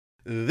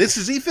This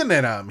is Ethan,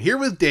 and I'm here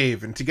with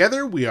Dave, and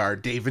together we are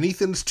Dave and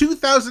Ethan's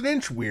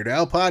 2000-inch Weird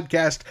Al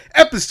podcast,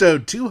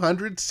 episode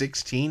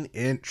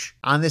 216-inch.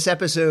 On this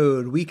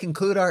episode, we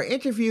conclude our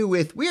interview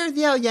with Weird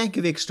Al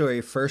Yankovic Story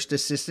first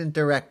assistant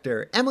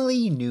director,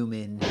 Emily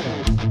Neumann.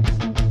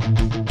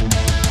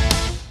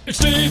 It's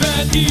Dave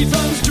and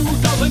Ethan's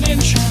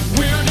 2000-inch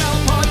Weird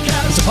Al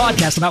podcast. It's a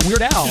podcast about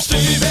Weird Al. It's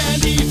Dave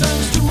and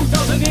Ethan's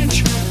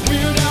 2000-inch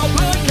Weird Al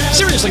podcast.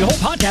 Seriously, the whole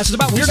podcast is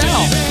about Weird It's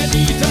Al. Dave and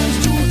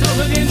Ethan's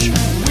 2000-inch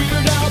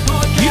Weird Al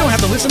podcast. You don't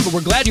have to listen, but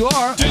we're glad you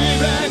are. Dave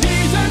and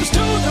Ethan's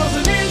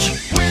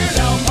 2000-inch Weird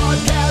Al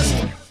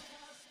podcast.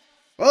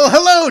 Well,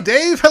 hello,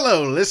 Dave.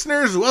 Hello,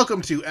 listeners.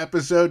 Welcome to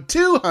episode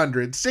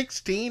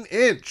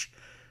 216-inch.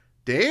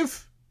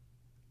 Dave?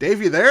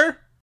 Dave, you there?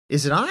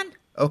 Is it on?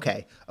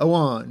 Okay. A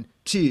 1,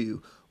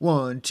 2,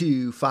 1,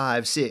 2,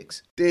 5,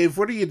 6. Dave,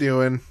 what are you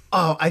doing?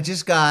 Oh, I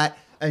just got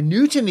a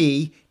new to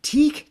me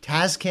Teak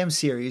Tascam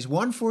Series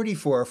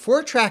 144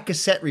 4-track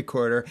cassette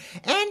recorder,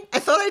 and I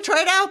thought I'd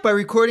try it out by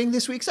recording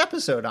this week's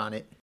episode on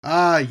it.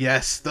 Ah,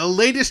 yes, the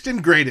latest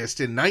and greatest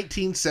in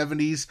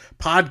 1970s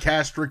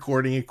podcast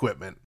recording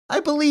equipment. I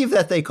believe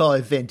that they call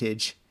it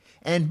vintage.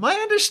 And my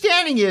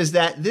understanding is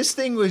that this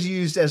thing was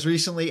used as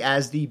recently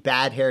as the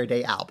Bad Hair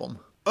Day album.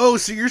 Oh,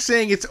 so you're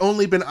saying it's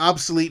only been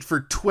obsolete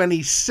for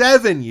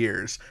 27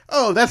 years.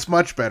 Oh, that's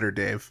much better,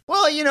 Dave.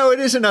 Well, you know, it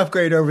is an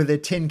upgrade over the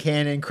tin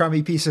can and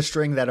crummy piece of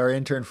string that our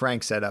intern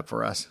Frank set up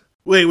for us.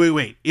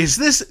 Wait. Is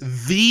this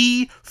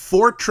the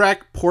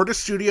 4-track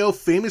Porta-Studio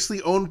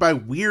famously owned by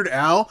Weird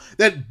Al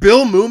that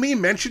Bill Mumy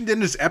mentioned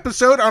in his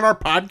episode on our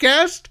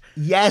podcast?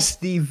 Yes,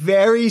 the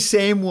very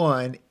same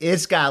one.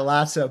 It's got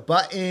lots of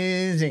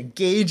buttons and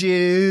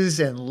gauges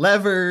and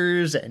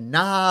levers and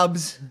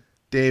knobs.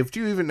 Dave, do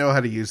you even know how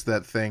to use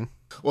that thing?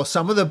 Well,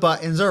 some of the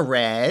buttons are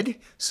red,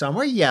 some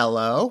are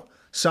yellow,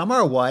 some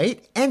are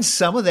white, and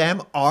some of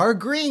them are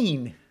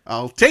green.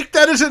 I'll take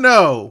that as a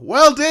no.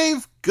 Well,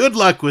 Dave, good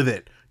luck with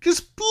it.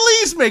 Just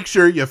please make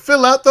sure you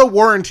fill out the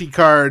warranty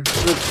card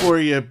before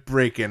you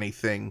break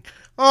anything.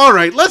 All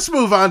right, let's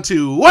move on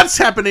to what's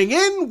happening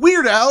in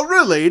Weird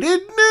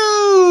Al-related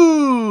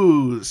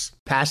news.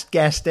 Past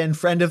guest and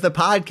friend of the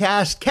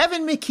podcast,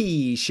 Kevin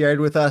McKee, shared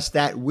with us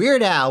that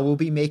Weird Al will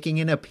be making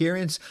an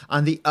appearance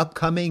on the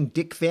upcoming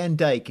Dick Van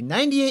Dyke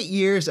 98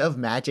 Years of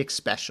Magic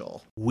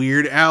special.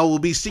 Weird Al will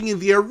be singing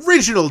the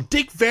original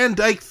Dick Van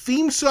Dyke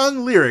theme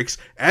song lyrics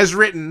as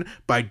written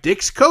by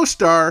Dick's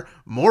co-star,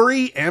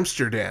 Maury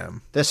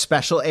Amsterdam. The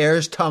special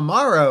airs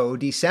tomorrow,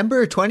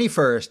 December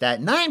 21st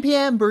at 9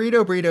 p.m.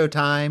 Burrito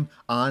time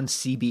on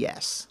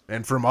CBS.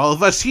 And from all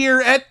of us here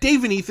at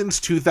Dave and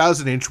Ethan's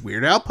 2000-inch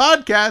Weird Al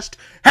podcast,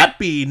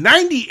 happy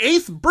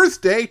 98th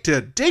birthday to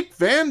Dick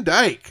Van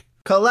Dyke.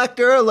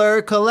 Collector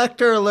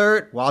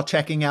alert. While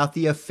checking out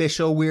the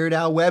official Weird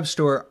Al web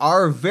store,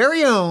 our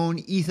very own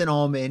Ethan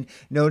Allman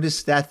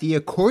noticed that the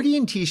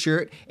accordion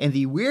t-shirt and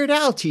the Weird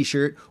Al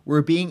t-shirt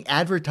were being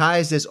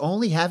advertised as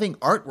only having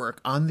artwork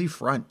on the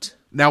front.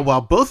 Now,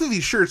 while both of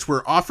these shirts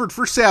were offered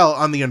for sale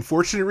on the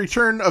unfortunate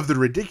return of the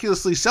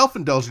ridiculously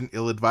self-indulgent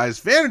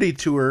ill-advised Vanity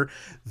Tour,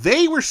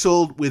 they were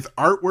sold with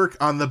artwork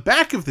on the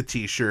back of the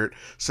t-shirt,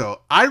 so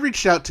I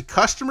reached out to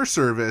customer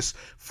service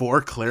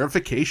for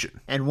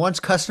clarification. And once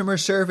customer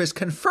service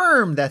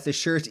confirmed that the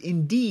shirts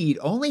indeed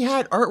only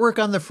had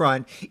artwork on the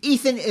front,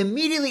 Ethan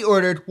immediately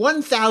ordered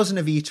 1,000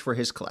 of each for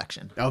his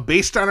collection. Now,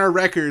 based on our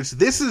records,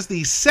 this is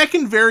the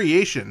second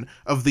variation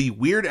of the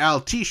Weird Al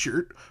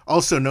t-shirt,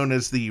 also known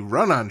as the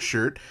run-on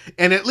shirt,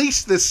 and at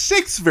least the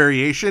sixth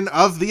variation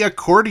of the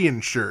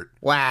accordion shirt.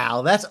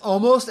 Wow, that's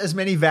almost as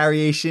many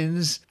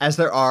variations as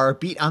there are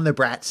Beat on the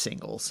Brat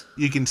singles.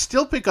 You can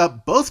still pick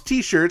up both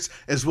t-shirts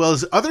as well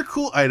as other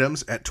cool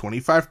items at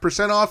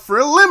 25% off for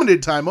a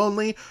limited time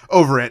only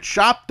over at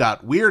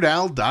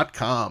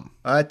shop.weirdal.com.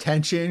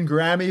 Attention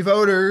Grammy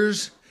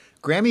voters!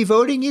 Grammy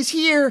voting is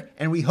here,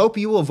 and we hope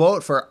you will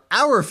vote for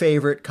our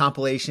favorite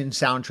compilation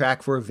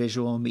soundtrack for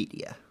visual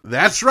media.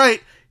 That's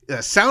right. The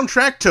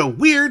soundtrack to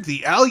Weird,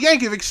 the Al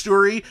Yankovic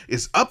Story,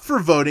 is up for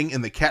voting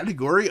in the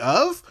category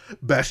of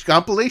Best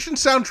Compilation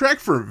Soundtrack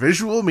for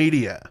Visual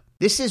Media.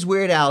 This is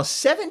Weird Al's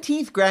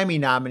 17th Grammy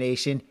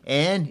nomination,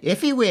 and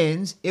if he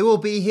wins, it will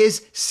be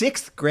his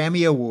 6th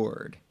Grammy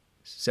Award.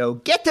 So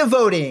get to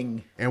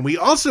voting! And we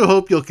also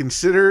hope you'll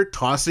consider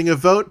tossing a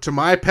vote to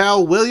my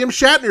pal William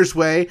Shatner's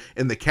way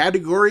in the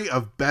category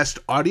of Best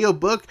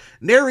Audiobook,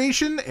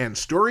 Narration, and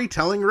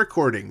Storytelling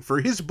Recording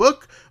for his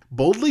book,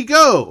 Boldly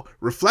Go!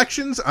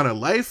 Reflections on a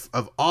Life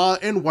of Awe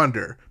and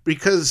Wonder.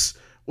 Because,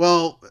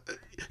 well,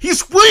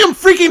 he's William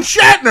freaking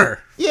Shatner!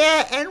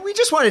 Yeah, and we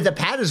just wanted to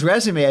pad his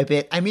resume a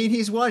bit. I mean,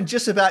 he's won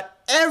just about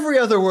every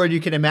other award you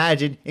can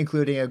imagine,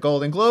 including a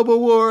Golden Globe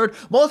Award,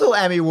 multiple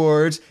Emmy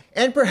Awards,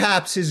 and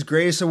perhaps his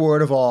greatest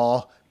award of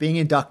all, being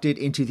inducted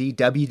into the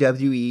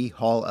WWE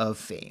Hall of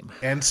Fame.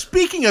 And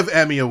speaking of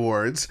Emmy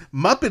Awards,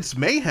 Muppets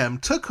Mayhem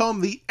took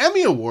home the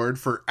Emmy Award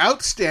for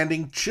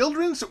Outstanding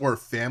Children's or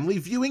Family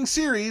Viewing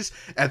Series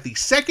at the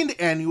 2nd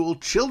Annual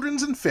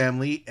Children's and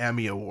Family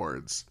Emmy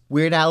Awards.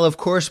 Weird Al, of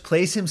course,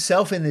 plays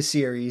himself in the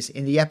series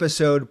in the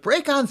episode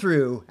Break On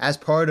Through as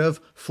part of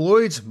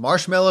Floyd's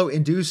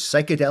marshmallow-induced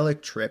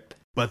psychedelic trip.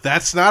 But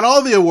that's not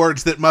all the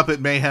awards that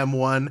Muppet Mayhem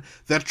won.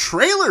 The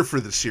trailer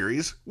for the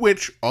series,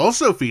 which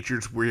also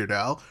features Weird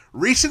Al,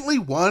 recently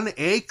won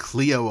a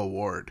Clio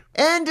Award.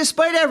 And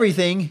despite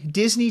everything,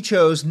 Disney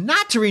chose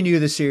not to renew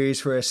the series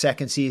for a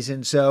second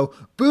season, so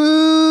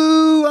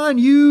boo on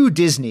you,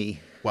 Disney.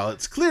 While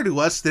it's clear to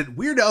us that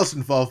Weird Al's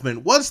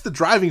involvement was the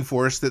driving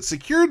force that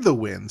secured the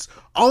wins,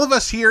 all of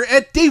us here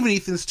at Dave and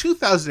Ethan's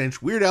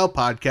 2000-inch Weird Al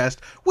podcast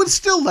would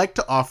still like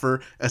to offer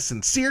a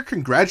sincere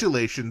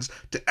congratulations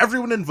to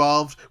everyone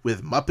involved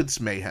with Muppets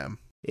Mayhem.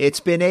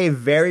 It's been a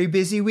very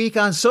busy week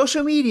on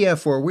social media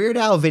for Weird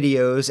Al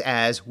videos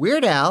as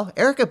Weird Al,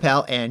 Eric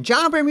Appel, and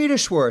John Bermuda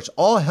Schwartz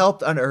all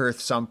helped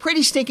unearth some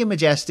pretty stinking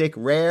majestic,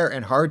 rare,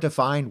 and hard to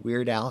find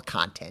Weird Al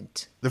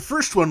content. The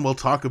first one we'll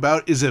talk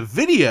about is a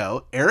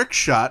video Eric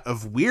shot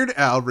of Weird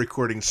Al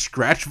recording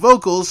scratch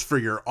vocals for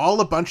You're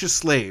All a Bunch of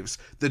Slaves,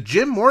 the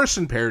Jim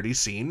Morrison parody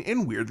scene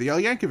in Weird the Al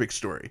Yankovic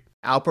Story.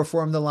 Al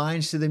performed the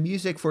lines to the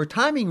music for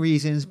timing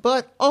reasons,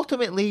 but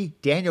ultimately,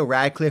 Daniel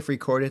Radcliffe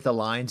recorded the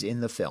lines in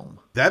the film.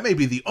 That may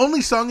be the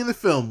only song in the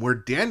film where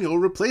Daniel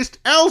replaced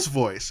Al's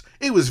voice.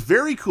 It was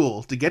very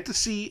cool to get to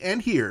see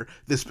and hear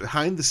this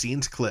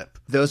behind-the-scenes clip.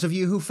 Those of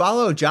you who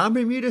follow John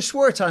Bermuda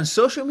Schwartz on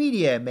social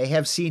media may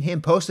have seen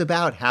him post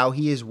about how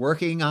he is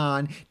working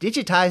on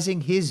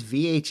digitizing his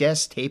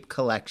VHS tape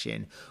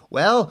collection.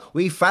 Well,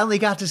 we finally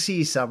got to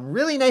see some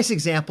really nice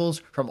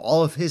examples from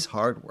all of his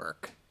hard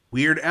work.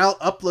 Weird Al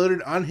uploaded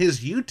on his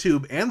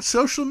YouTube and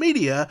social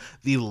media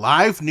the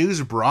live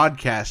news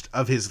broadcast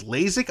of his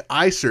LASIK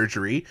eye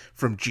surgery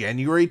from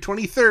January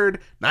 23rd,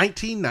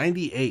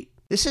 1998.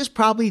 This is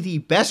probably the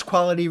best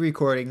quality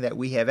recording that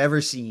we have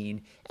ever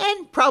seen,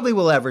 and probably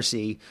will ever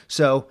see,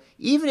 so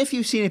even if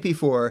you've seen it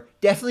before,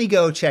 definitely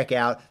go check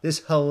out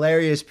this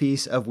hilarious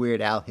piece of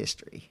Weird Al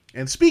history.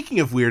 And speaking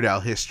of Weird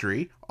Al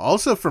history,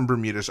 also from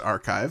Bermuda's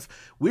archive,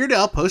 Weird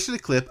Al posted a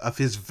clip of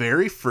his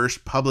very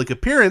first public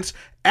appearance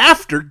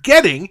after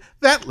getting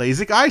that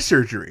LASIK eye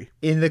surgery.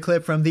 In the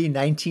clip from the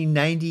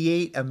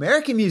 1998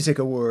 American Music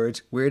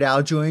Awards, Weird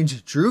Al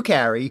joins Drew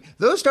Carey,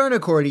 Those Darn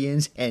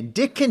Accordions, and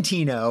Dick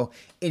Contino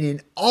in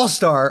an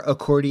all-star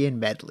accordion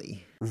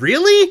medley.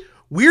 Really?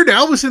 Weird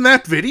Al was in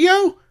that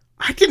video?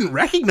 I didn't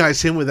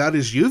recognize him without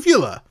his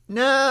uvula.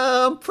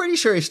 No, I'm pretty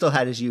sure he still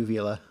had his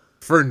uvula.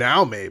 For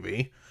now,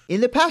 maybe. In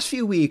the past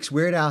few weeks,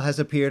 Weird Al has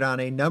appeared on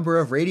a number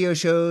of radio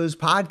shows,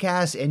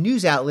 podcasts, and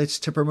news outlets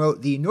to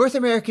promote the North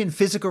American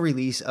physical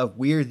release of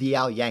Weird the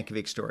Al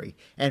Yankovic Story.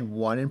 And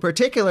one in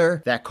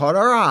particular that caught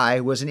our eye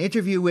was an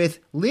interview with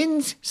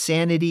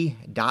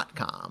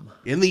linsanity.com.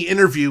 In the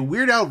interview,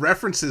 Weird Al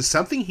references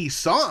something he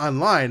saw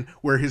online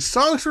where his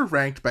songs were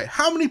ranked by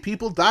how many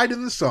people died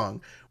in the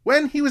song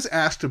when he was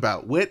asked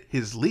about what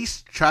his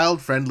least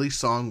child-friendly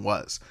song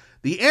was.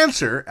 The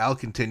answer, Al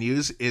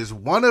continues, is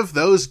One of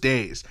Those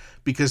Days,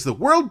 because the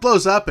world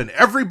blows up and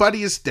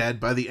everybody is dead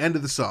by the end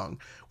of the song,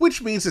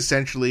 which means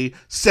essentially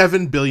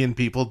 7 billion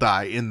people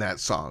die in that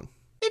song.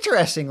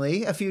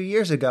 Interestingly, a few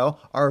years ago,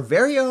 our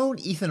very own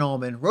Ethan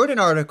Allman wrote an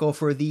article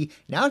for the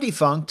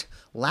now-defunct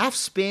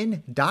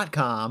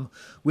Laughspin.com,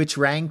 which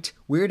ranked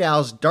Weird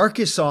Al's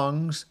darkest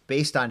songs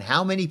based on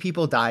how many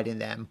people died in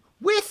them,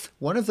 with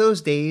One of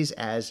Those Days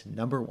as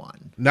number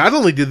one. Not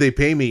only did they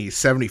pay me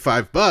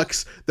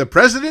 $75, the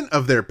president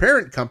of their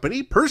parent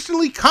company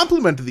personally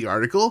complimented the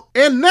article,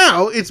 and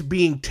now it's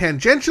being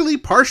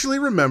tangentially partially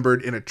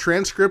remembered in a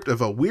transcript of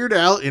a Weird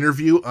Al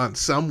interview on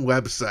some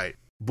website.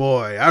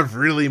 Boy, I've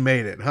really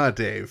made it, huh,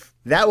 Dave?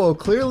 That will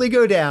clearly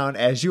go down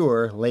as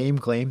your lame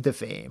claim to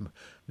fame.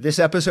 This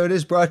episode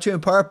is brought to you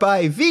in part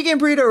by Vegan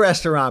Burrito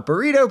Restaurant,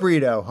 Burrito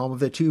Burrito, home of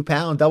the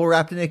 2-pound double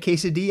wrapped in a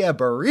quesadilla,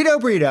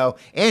 Burrito Burrito,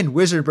 and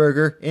Wizard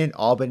Burger in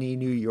Albany,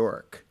 New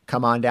York.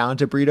 Come on down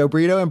to Burrito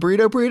Burrito and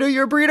Burrito Burrito,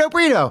 your Burrito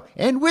Burrito,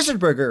 and Wizard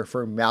Burger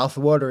for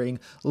mouth-watering,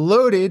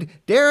 loaded,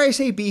 dare I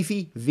say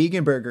beefy,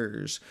 vegan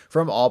burgers.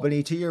 From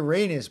Albany to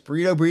Uranus,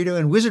 Burrito Burrito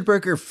and Wizard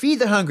Burger feed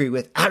the hungry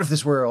with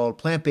out-of-this-world,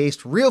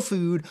 plant-based, real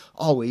food,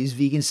 always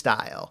vegan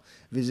style.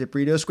 Visit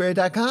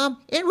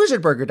burritosquare.com and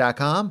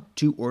wizardburger.com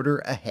to order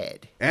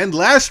ahead. And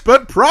last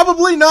but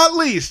probably not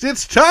least,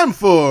 it's time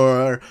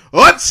for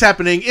What's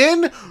Happening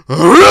in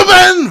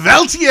Ruben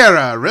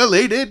Valtierra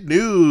Related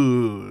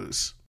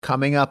News.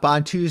 Coming up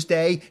on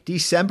Tuesday,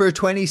 December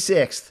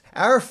 26th,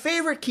 our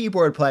favorite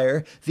keyboard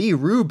player, the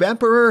Rube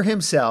Emperor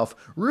himself,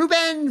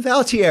 Ruben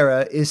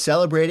Valtierra, is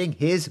celebrating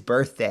his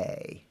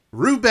birthday.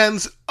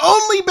 Ruben's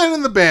only been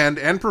in the band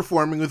and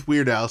performing with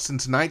Weird Al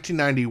since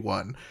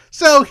 1991,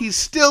 so he's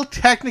still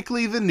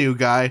technically the new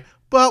guy,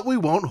 but we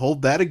won't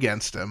hold that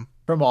against him.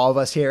 From all of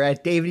us here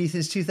at David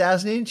Ethan's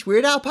 2000-inch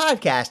Weird Al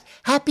podcast,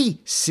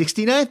 happy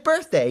 69th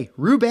birthday,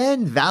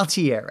 Ruben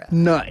Valtierra.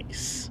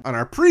 Nice. On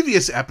our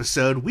previous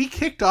episode, we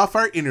kicked off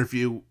our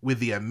interview with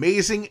the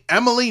amazing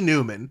Emily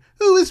Neumann,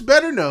 who is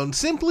better known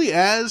simply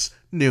as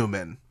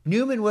Neumann.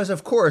 Neumann was,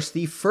 of course,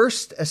 the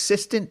first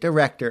assistant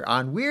director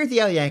on Weird the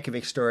Al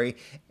Yankovic Story,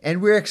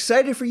 and we're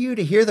excited for you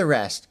to hear the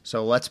rest.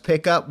 So let's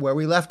pick up where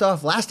we left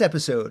off last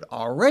episode,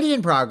 already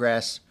in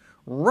progress,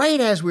 right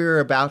as we were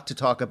about to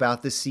talk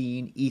about the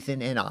scene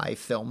Ethan and I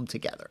filmed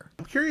together.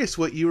 I'm curious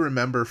what you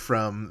remember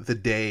from the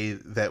day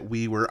that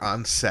we were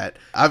on set.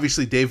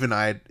 Obviously, Dave and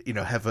I,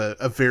 have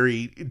a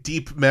very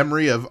deep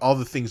memory of all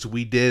the things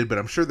we did, but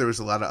I'm sure there was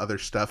a lot of other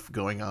stuff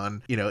going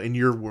on, in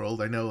your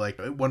world. I know, like,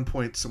 at one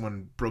point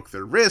someone broke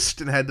their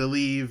wrist and had to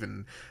leave,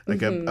 and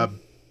like a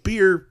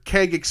beer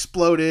keg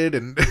exploded,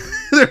 and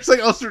there's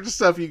like all sorts of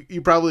stuff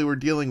you probably were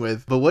dealing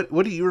with. But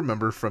what do you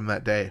remember from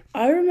that day?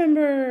 I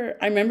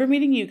remember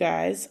meeting you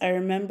guys. I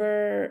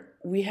remember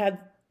we had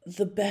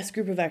the best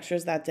group of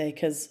extras that day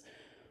because,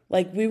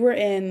 like, we were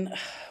in,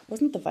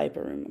 wasn't the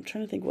Viper Room? I'm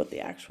trying to think what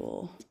the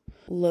actual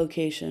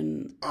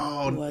location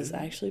was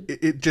actually.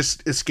 It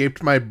just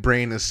escaped my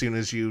brain as soon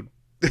as you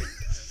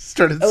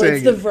started saying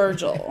it's the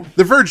Virgil.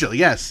 The Virgil,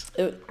 yes.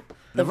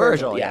 The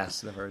Virgil, yes,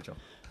 the Virgil.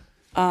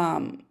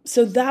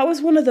 So that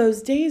was one of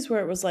those days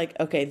where it was like,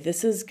 okay,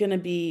 this is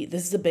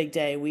a big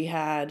day. We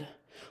had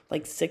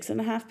like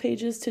 6.5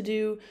 pages to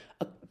do,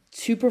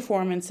 2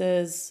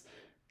 performances.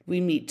 We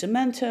meet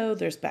Demento.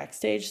 There's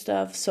backstage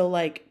stuff. So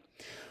like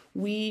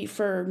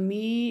for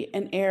me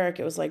and Eric,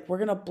 it was like, we're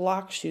going to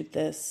block shoot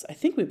this. I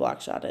think we block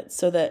shot it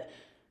so that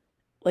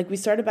like we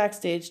started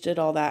backstage, did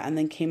all that, and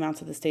then came out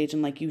to the stage,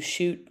 and like you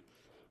shoot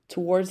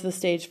towards the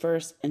stage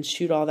first and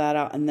shoot all that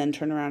out and then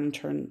turn around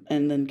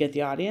and then get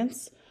the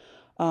audience.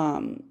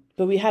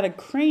 But we had a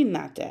crane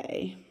that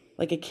day,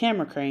 like a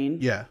camera crane.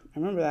 Yeah. I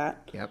remember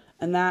that. Yep.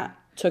 And that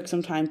took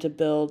some time to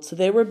build. So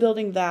they were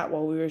building that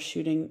while we were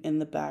shooting in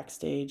the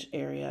backstage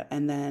area.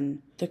 And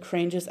then the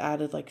crane just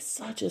added like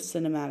such a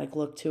cinematic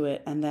look to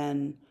it. And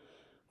then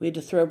we had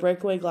to throw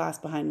breakaway glass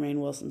behind Rainn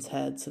Wilson's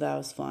head. So that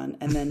was fun.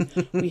 And then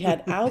we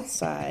had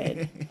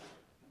outside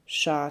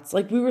shots.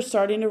 Like we were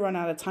starting to run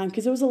out of time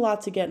because it was a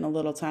lot to get in a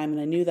little time. And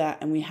I knew that.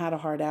 And we had a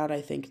hard out,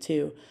 I think,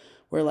 too,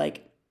 where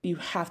like, you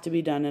have to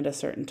be done at a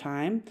certain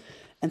time.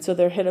 And so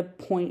there hit a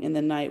point in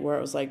the night where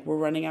it was like, we're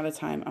running out of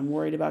time. I'm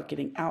worried about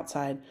getting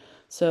outside.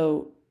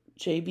 So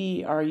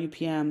JB, our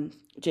UPM,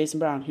 Jason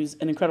Brown, who's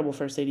an incredible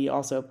first AD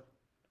also,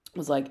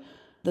 was like,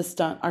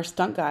 our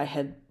stunt guy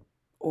had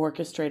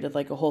orchestrated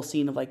like a whole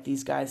scene of like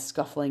these guys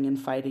scuffling and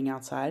fighting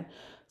outside.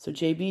 So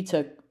JB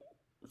took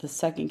the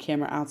second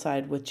camera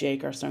outside with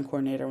Jake, our stunt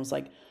coordinator, and was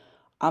like,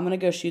 I'm going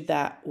to go shoot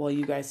that while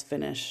you guys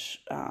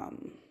finish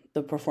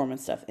the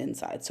performance stuff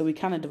inside. So we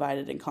kind of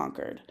divided and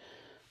conquered.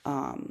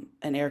 And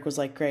Eric was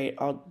like, great,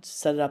 I'll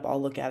set it up.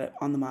 I'll look at it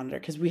on the monitor.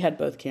 Because we had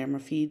both camera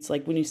feeds.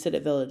 Like when you sit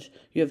at Village,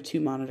 you have 2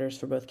 monitors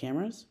for both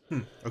cameras.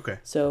 Okay.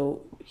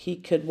 So he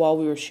could, while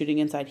we were shooting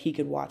inside, he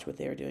could watch what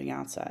they were doing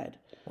outside.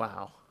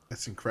 Wow.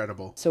 That's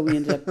incredible. So we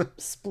ended up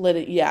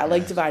splitting,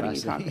 like dividing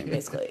and conquering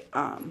basically.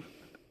 And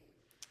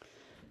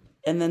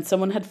then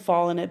someone had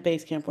fallen at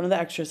base camp. One of the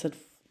extras had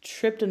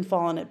tripped and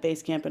fallen at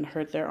base camp and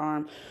hurt their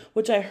arm,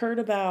 which I heard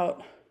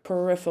about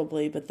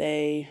peripherally, but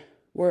they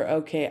were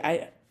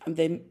okay.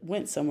 They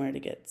went somewhere to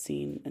get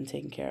seen and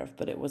taken care of,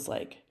 but it was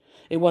like,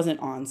 it wasn't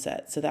on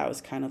set. So that was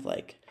kind of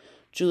like,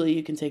 Julie,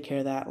 you can take care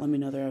of that. Let me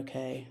know they're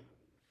okay.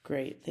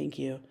 Great. Thank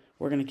you.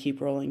 We're going to keep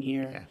rolling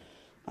here.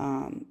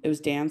 Yeah. It was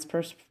Dan's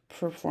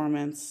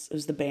performance. It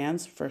was the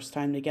band's first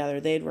time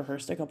together. They had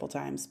rehearsed a couple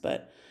times,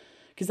 but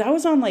because that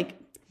was on like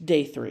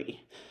day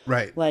 3.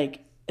 Right.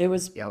 Like it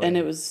was, and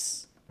it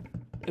was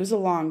a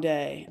long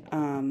day.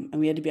 And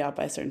we had to be out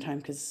by a certain time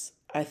because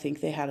I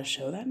think they had a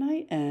show that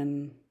night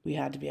and we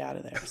had to be out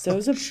of there. So it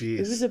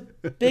was a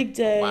big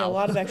day, a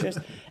lot of extras.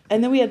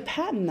 And then we had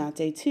Patton that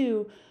day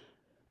too.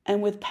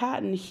 And with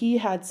Patton, he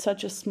had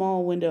such a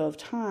small window of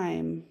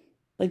time.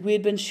 Like we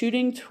had been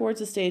shooting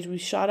towards the stage. We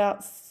shot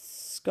out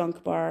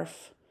Skunk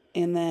Barf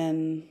and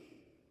then,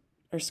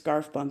 or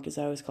Scarf Bunk as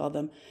I always called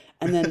them.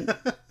 And then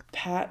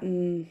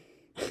Patton,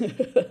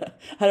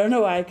 I don't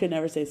know why I could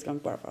never say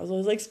Skunk Barf. I was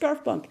always like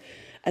Scarf Bunk.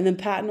 And then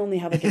Patton only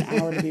had like an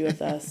hour to be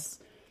with us.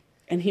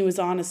 And he was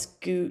on a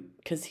scoot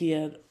because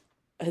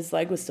his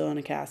leg was still in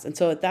a cast. And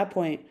so at that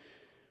point,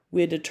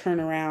 we had to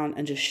turn around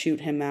and just shoot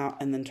him out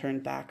and then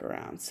turn back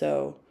around.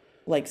 So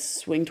like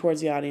swing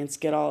towards the audience,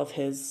 get all of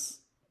his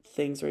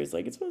things where he's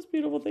like, it's the most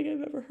beautiful thing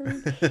I've ever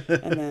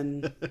heard. And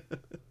then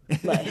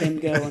let him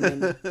go and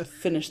then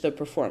finish the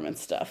performance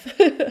stuff.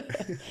 So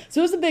it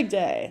was a big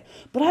day.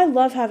 But I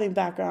love having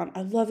background.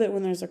 I love it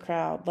when there's a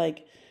crowd.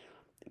 Like,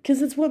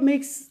 because it's what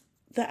makes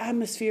the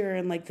atmosphere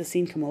and like the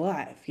scene come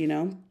alive,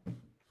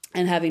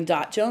 And having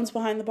Dot Jones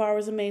behind the bar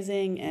was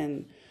amazing.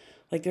 And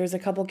like there was a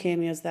couple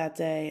cameos that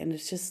day. And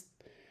it's just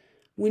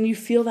when you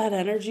feel that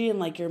energy and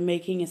like you're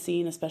making a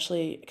scene,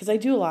 especially because I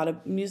do a lot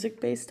of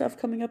music-based stuff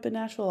coming up in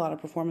Nashville, a lot of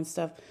performance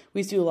stuff. We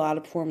used to do a lot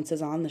of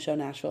performances on the show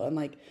Nashville. And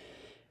like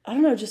I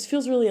don't know, it just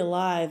feels really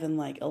alive and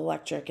like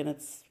electric, and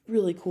it's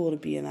really cool to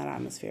be in that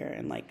atmosphere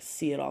and like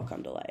see it all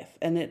come to life.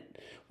 And it,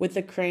 with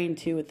the crane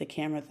too, with the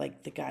camera,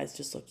 like the guys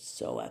just looked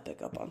so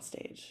epic up on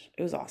stage.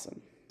 It was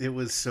awesome. It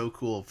was so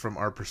cool from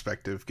our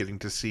perspective, getting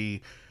to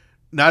see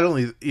not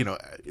only, you know,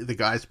 the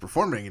guys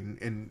performing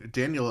and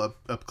Daniel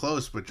up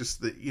close, but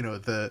just the, you know,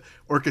 the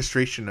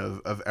orchestration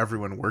of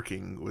everyone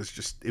working was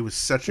just, it was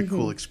such a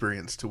cool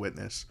experience to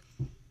witness.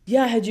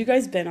 Yeah. Had you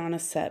guys been on a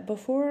set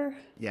before?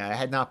 Yeah, I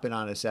had not been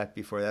on a set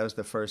before. That was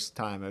the first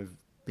time I've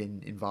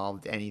been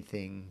involved in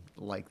anything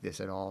like this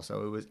at all.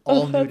 So it was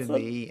all new to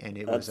me, and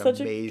it was amazing. That's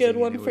such a good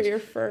one for your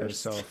first. It was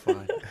so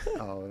fun.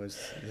 Oh, it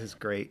was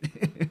great.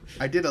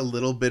 I did a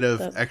little bit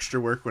of extra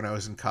work when I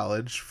was in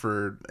college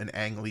for an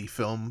Ang Lee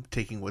film,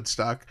 Taking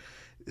Woodstock.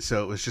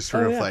 So it was just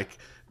sort of like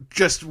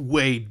just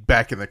way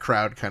back in the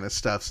crowd kind of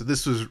stuff. So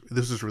this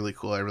was really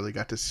cool. I really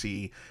got to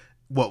see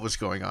what was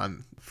going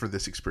on for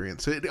this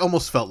experience. So it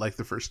almost felt like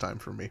the first time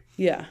for me.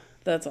 Yeah,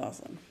 that's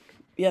awesome.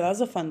 Yeah, that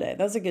was a fun day.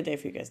 That was a good day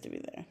for you guys to be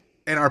there.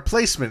 And our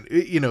placement,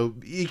 you know,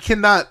 you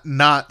cannot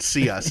not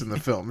see us in the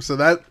film. So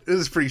that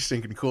is pretty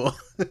stinking cool.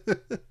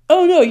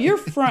 Oh, no, you're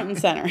front and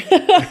center.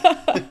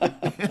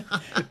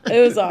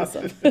 It was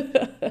awesome.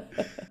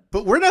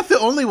 But we're not the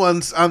only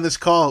ones on this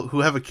call who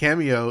have a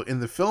cameo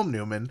in the film,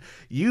 Neumann.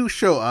 You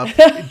show up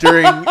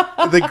during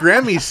the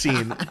Grammy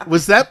scene.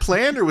 Was that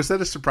planned or was that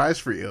a surprise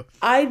for you?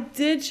 I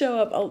did show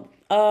up.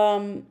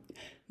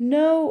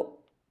 No,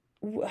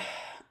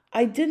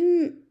 I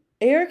didn't.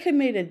 Eric had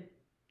made a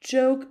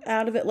joke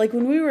out of it. Like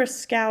when we were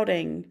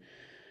scouting,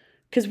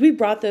 because we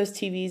brought those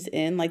TVs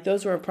in, like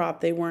those were a prop.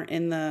 They weren't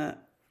in the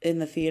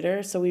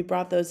theater. So we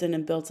brought those in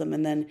and built them.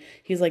 And then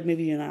he's like,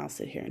 maybe you and I'll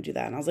sit here and do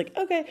that. And I was like,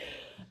 okay.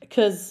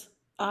 Because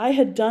I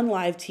had done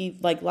live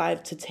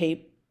to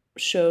tape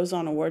shows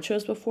on award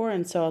shows before.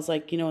 And so I was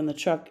like, you know, in the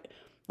truck,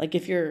 like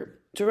if you're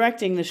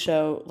directing the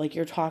show, like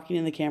you're talking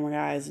to the camera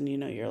guys and, you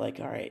know, you're like,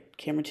 all right,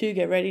 camera 2,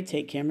 get ready,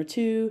 take camera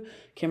 2,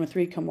 camera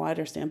 3, come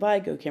wider, stand by,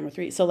 go camera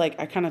 3. So like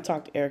I kind of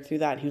talked Eric through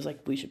that and he was like,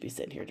 we should be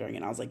sitting here during it.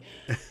 And I was like,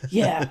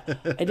 yeah,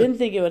 I didn't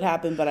think it would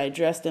happen, but I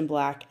dressed in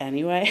black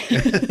anyway.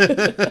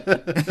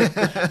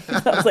 I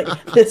was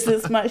like, this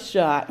is my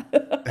shot.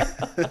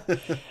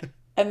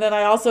 And then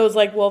I also was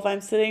like, well, if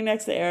I'm sitting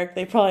next to Eric,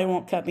 they probably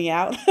won't cut me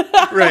out.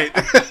 Right.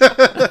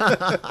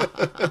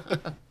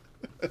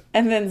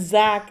 And then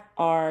Zach,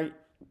 our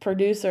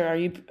producer,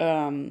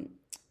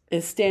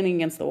 is standing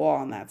against the wall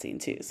on that scene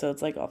too. So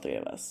it's like all three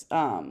of us.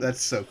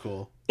 That's so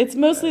cool. It's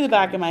mostly the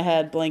back of my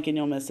head. Blink and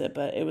you'll miss it,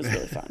 but it was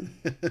really fun.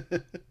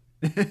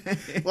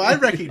 Well, I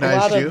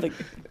recognized you.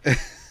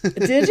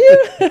 Did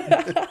you?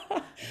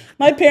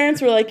 My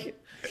parents were like,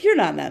 you're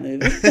not in that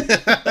movie.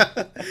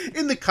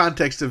 In the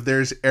context of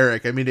there's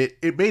Eric, I mean,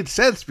 it made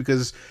sense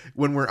because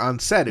when we're on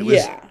set, it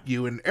was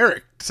you and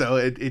Eric. So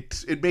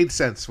it made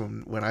sense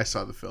when I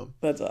saw the film.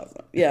 That's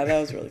awesome. Yeah, that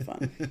was really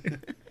fun.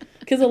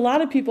 Because a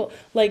lot of people,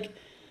 like,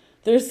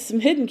 there's some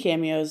hidden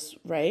cameos,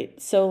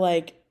 right? So,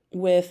 like,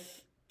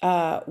 with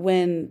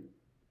when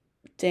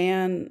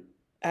Dan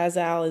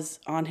Azal is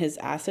on his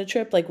acid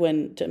trip, like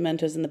when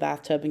Demento's in the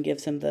bathtub and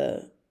gives him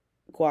the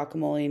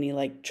guacamole and he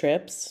like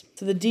trips.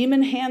 So the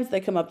demon hands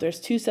that come up, there's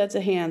 2 sets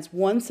of hands.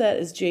 One set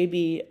is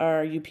JB,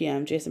 our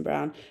UPM, Jason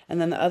Brown, and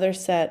then the other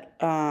set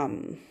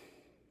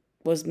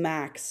was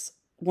Max,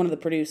 one of the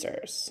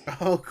producers.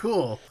 Oh,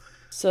 cool.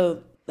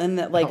 So then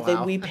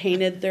that we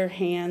painted their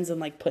hands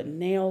and like put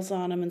nails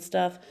on them and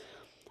stuff.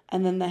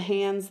 And then the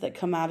hands that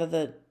come out of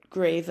the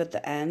grave at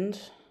the end,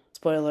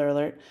 spoiler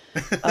alert,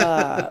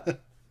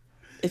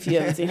 if you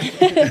haven't seen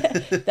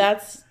it,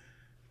 that's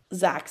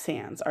Zach's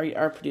hands,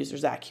 our producer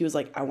Zach. He was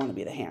like, I want to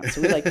be the hand.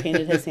 So we like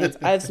painted his hands.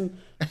 I have some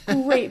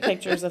great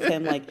pictures of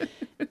him like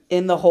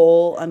in the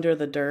hole under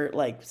the dirt,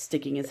 like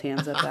sticking his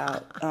hands up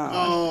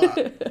out.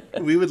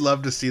 We would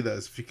love to see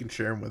those if you can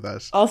share them with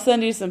us. I'll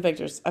send you some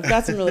pictures. I've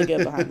got some really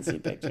good behind the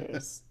scenes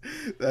pictures.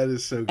 That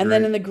is so great. And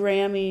then in the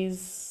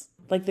Grammys,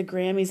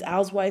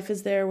 Al's wife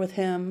is there with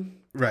him.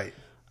 Right.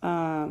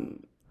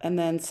 And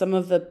then some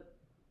of the,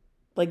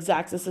 like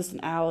Zach's assistant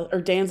Alice,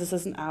 or Dan's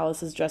assistant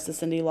Alice is dressed as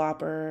Cyndi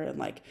Lauper, and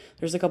like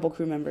there's a couple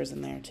crew members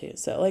in there too.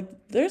 So like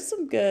there's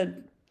some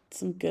good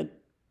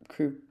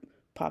crew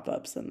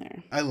pop-ups in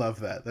there. I love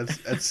that.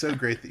 That's so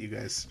great that you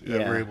guys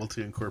were able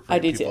to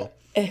incorporate people.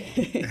 I do too.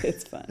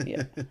 It's fun,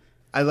 yeah.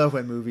 I love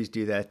when movies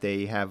do that.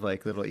 They have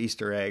like little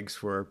Easter eggs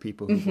for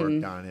people who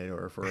worked on it,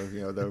 or for,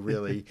 you know, the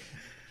really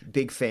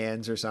big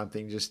fans or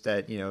something, just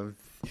that, you know,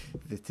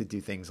 to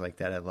do things like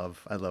that. I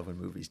love when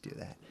movies do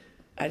that.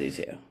 I do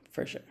too,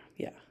 for sure.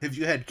 Yeah. Have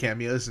you had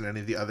cameos in any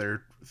of the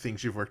other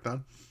things you've worked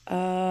on?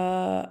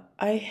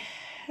 I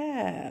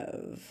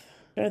have.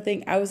 I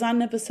think I was on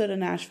an episode of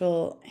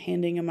Nashville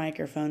handing a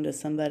microphone to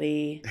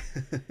somebody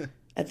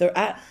at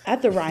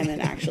the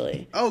Ryman,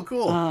 actually. Oh,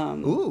 cool.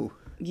 Ooh.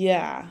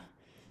 Yeah.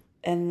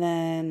 And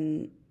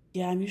then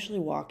I'm usually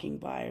walking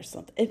by or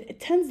something. It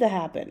tends to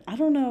happen. I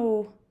don't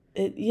know.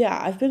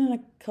 I've been in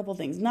a couple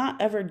things.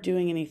 Not ever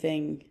doing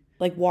anything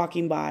like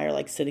walking by or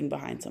like sitting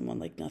behind someone,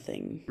 like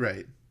nothing.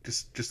 Right.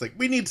 Just like,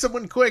 we need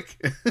someone quick,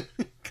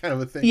 kind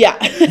of a thing. Yeah.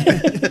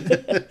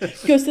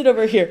 Go sit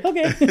over here.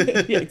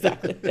 Okay. Yeah,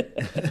 exactly.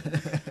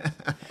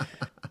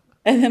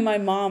 And then my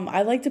mom,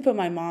 I like to put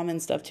my mom in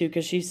stuff too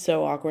because she's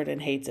so awkward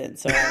and hates it.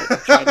 So I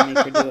try to make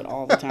her do it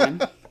all the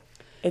time.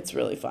 It's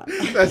really fun.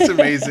 That's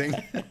amazing.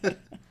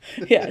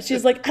 Yeah,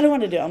 she's like, I don't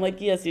want to do it. I'm like,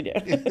 yes, you do.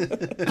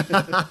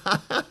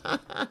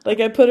 Like,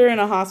 I put her in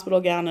a hospital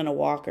gown and a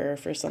walker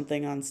for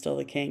something on Still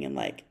the King, and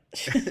like,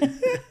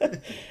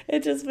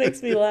 it just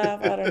makes me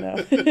laugh. I don't know.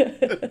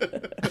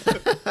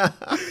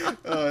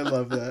 Oh, I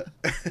love that.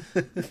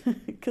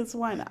 Because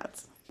why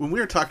not? When we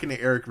were talking to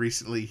Eric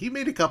recently, he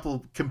made a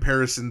couple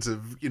comparisons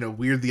of,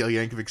 Weird the Al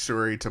Yankovic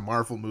Story to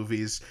Marvel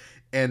movies.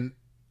 And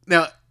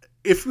now,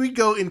 if we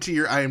go into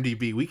your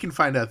IMDb, we can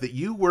find out that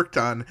you worked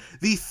on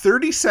the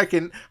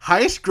 32nd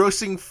highest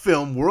grossing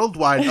film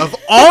worldwide of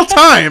all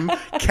time,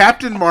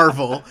 Captain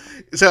Marvel.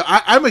 So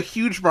I'm a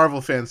huge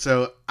Marvel fan,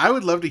 so I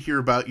would love to hear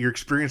about your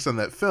experience on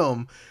that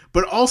film.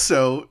 But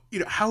also,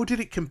 how did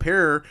it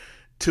compare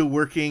to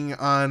working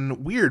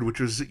on Weird, which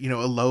was, a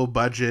low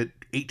budget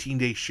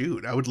 18-day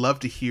shoot? I would love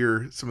to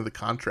hear some of the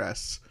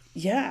contrasts.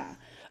 Yeah.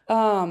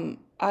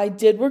 I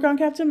did work on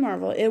Captain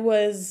Marvel.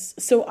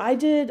 I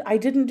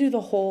didn't do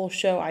the whole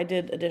show. I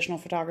did additional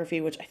photography,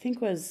 which I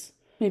think was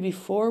maybe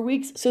 4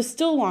 weeks. So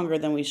still longer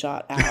than we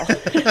shot Al.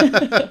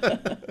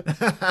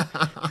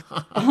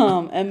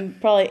 And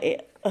probably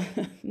a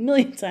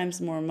million times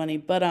more money.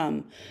 But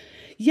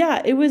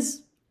yeah, it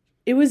was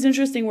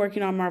interesting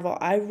working on Marvel.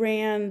 I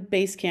ran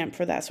base camp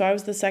for that. So I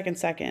was the second.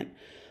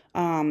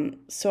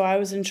 So I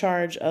was in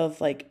charge of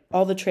like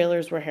all the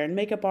trailers where hair and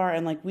makeup are.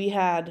 And like we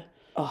had...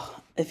 Oh,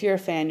 if you're a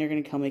fan, you're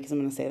going to kill me because I'm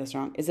going to say this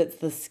wrong. Is it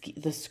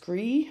the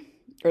Scree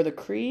or the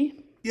Cree?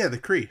 Yeah, the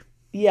Cree.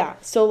 Yeah.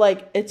 So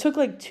like it took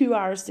like 2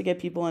 hours to get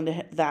people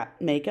into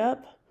that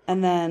makeup,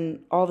 and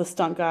then all the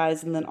stunt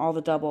guys, and then all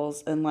the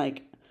doubles, and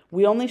like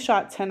we only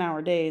shot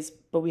 10-hour days,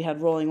 but we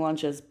had rolling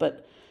lunches.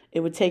 But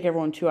it would take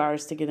everyone 2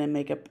 hours to get in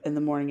makeup in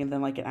the morning, and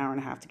then like an hour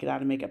and a half to get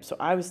out of makeup. So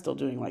I was still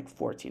doing like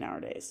 14-hour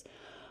days.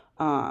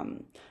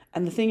 And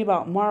the thing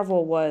about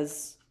Marvel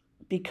was,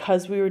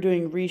 because we were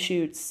doing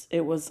reshoots,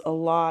 it was a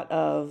lot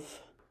of,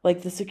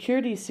 like, the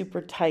security is super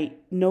tight.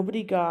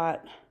 Nobody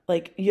got,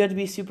 like, you had to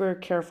be super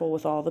careful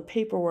with all the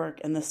paperwork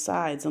and the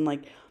sides. And,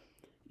 like,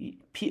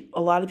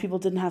 a lot of people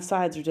didn't have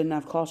sides or didn't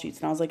have call sheets.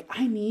 And I was like,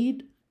 I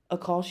need a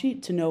call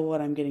sheet to know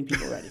what I'm getting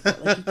people ready for.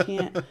 Like, you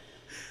can't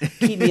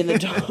keep me in the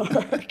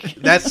dark.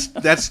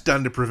 That's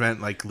done to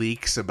prevent, like,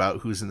 leaks about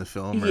who's in the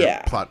film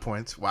or plot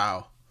points.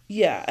 Wow.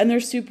 Yeah, and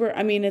they're super,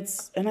 I mean,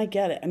 and I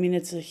get it. I mean,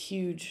 it's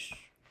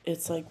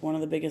like one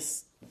of the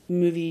biggest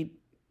movie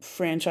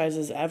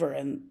franchises ever.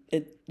 And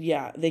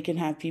they can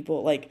have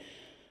people, like,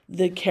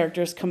 the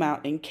characters come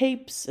out in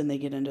capes and they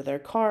get into their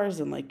cars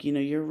and, like,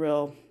 you're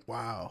real.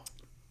 Wow.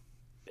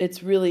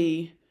 It's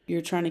really,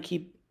 you're trying to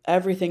keep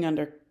everything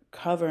under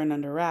cover and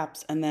under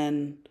wraps. And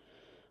then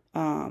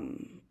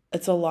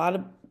it's a lot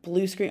of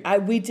blue screen.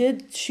 We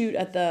did shoot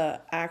at the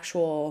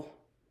actual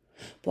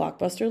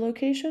Blockbuster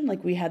location.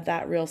 Like, we had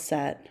that real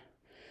set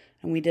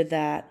and we did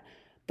that.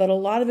 But a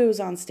lot of it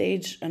was on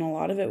stage and a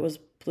lot of it was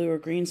blue or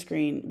green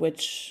screen,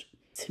 which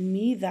to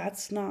me,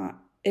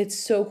 it's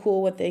so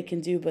cool what they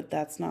can do, but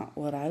that's not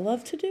what I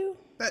love to do.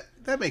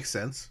 That makes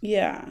sense.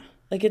 Yeah.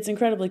 Like, it's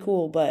incredibly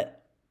cool,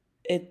 but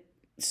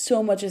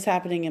so much is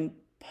happening in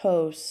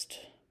post.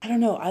 I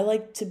don't know. I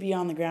like to be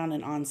on the ground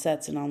and on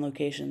sets and on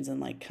locations and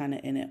like kind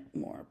of in it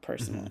more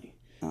personally.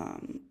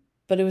 Mm-hmm.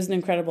 But it was an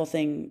incredible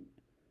thing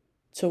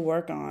to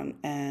work on,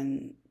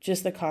 and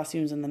just the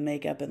costumes and the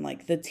makeup and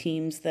like the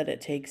teams that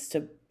it takes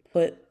to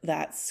put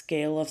that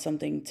scale of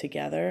something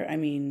together. I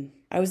mean,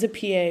 I was a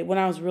PA when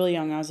I was really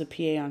young. I was a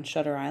PA on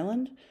Shutter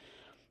Island,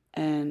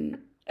 and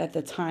at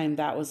the time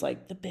that was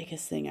like the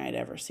biggest thing I'd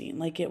ever seen.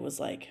 Like, it was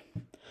like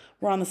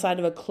we're on the side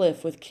of a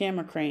cliff with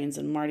camera cranes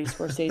and Marty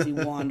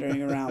Scorsese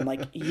wandering around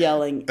like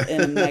yelling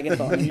in a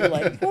megaphone, and you're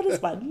like, what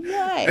is my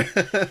life?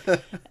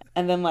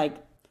 And then like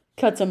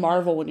cut to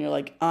Marvel when you're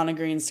like on a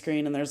green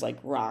screen and there's like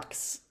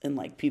rocks and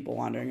like people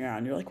wandering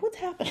around. You're like, what's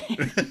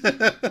happening?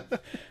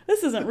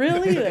 This isn't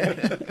real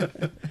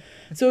either.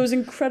 So it was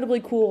incredibly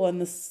cool,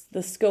 and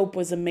the scope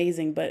was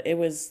amazing, but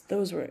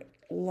those were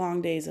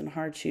long days and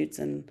hard shoots,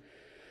 and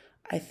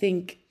I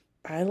think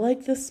I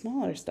like the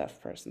smaller stuff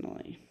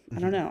personally. Mm-hmm.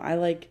 I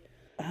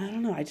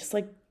don't know. I just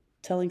like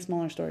telling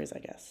smaller stories, I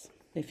guess,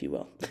 if you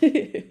will.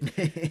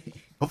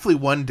 Hopefully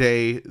one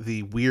day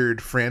the Weird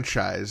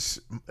franchise,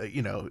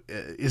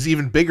 is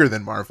even bigger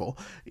than Marvel,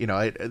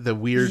 the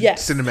Weird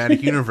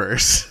cinematic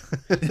universe.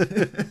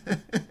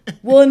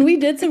 Well, and we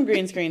did some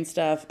green screen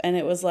stuff, and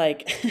it was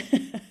like,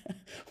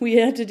 we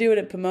had to do it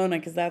at Pomona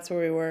because that's where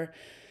we were.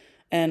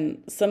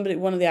 And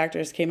one of the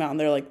actors came out and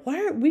they're like,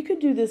 we could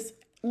do this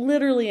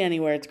literally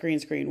anywhere it's green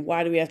screen.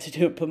 Why do we have to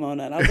do it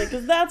Pomona? And I was like,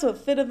 because that's what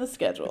fit in the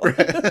schedule.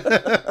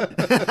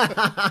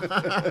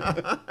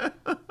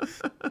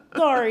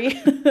 Sorry.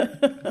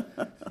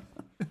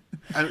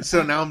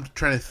 So now I'm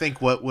trying to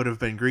think what would have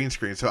been green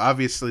screen. So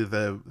obviously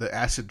the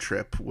acid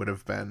trip would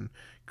have been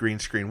green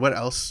screen. What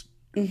else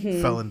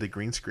fell into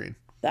green screen.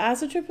 The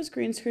acid trip was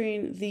green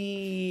screen.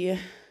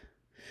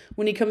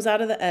 When he comes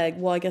out of the egg,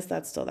 well, I guess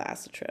that's still the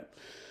acid trip.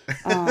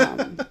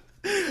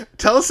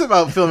 Tell us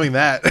about filming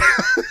that.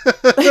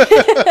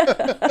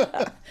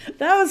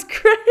 That was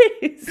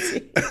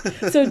crazy.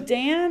 So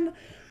Dan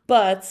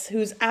Butts,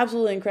 who's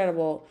absolutely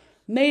incredible,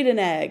 made an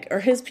egg, or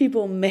his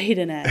people made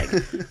an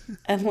egg.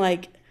 And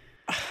like,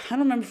 I don't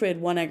remember if we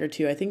had one egg or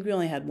two. I think we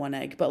only had one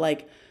egg, but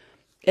like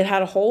it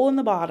had a hole in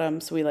the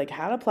bottom. So we like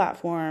had a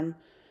platform,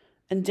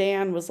 and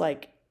Dan was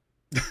like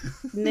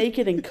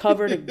naked and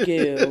covered in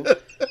goo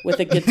with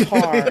a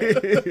guitar.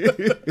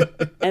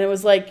 And it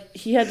was like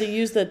he had to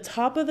use the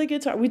top of the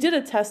guitar. We did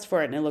a test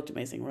for it and it looked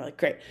amazing. We're like,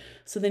 great.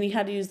 So then he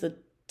had to use the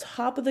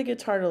top of the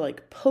guitar to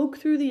like poke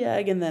through the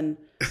egg and then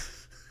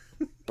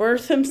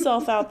birth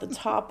himself out the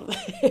top of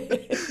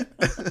it.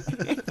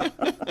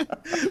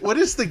 What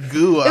is the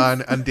goo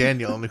on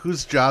Daniel, and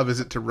whose job is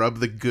it to rub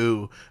the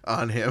goo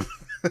on him?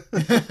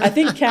 I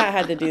think Kat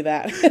had to do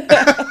that.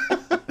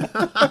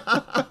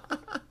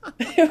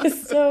 It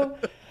was so...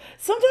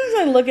 Sometimes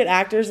I look at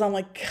actors and I'm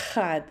like,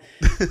 God,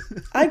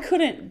 I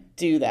couldn't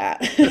do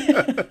that.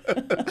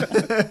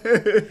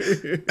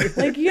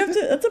 Like, you have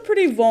to... That's a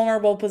pretty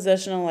vulnerable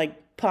position to,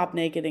 like, pop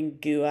naked and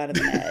goo out of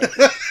an egg.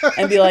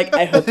 And be like,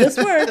 I hope this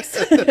works.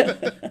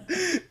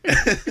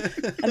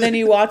 And then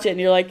you watch it and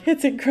you're like,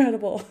 it's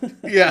incredible.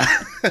 Yeah.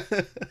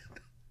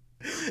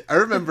 I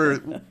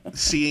remember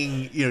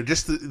seeing,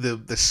 just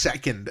the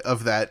second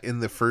of that in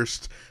the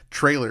first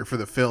trailer for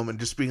the film and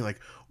just being like,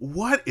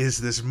 what is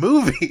this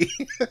movie?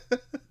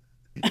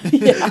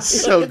 Yeah,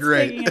 so it's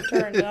great. Taking a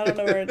turn and I don't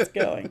know where it's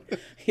going.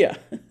 Yeah.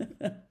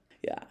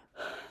 Yeah.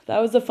 That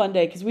was a fun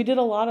day because we did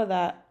a lot of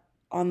that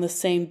on the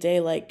same day.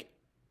 Like,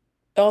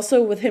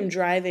 also with him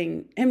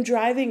driving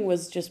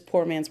was just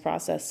poor man's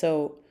process.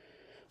 So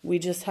we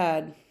just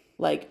had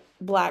like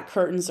black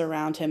curtains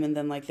around him, and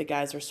then like the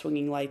guys were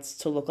swinging lights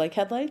to look like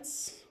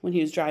headlights when he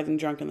was driving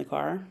drunk in the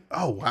car.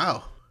 Oh,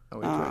 wow.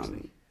 Oh,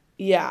 interesting.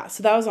 Yeah,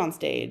 so that was on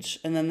stage,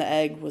 and then the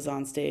egg was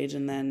on stage,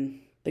 and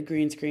then the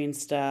green screen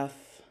stuff,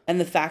 and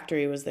the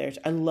factory was there.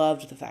 I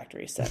loved the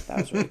factory set. That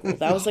was really cool.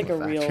 That was like a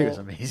real... Factory was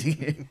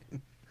amazing.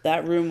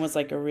 That room was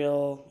like a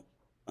real,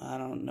 I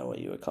don't know what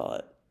you would call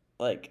it,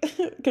 like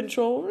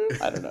control room?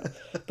 I don't know.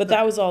 But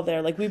that was all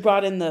there. Like we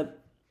brought in the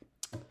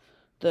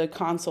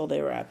console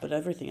they were at, but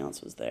everything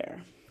else was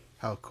there.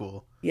 How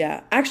cool.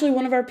 Yeah. Actually,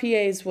 one of our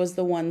PAs was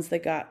the ones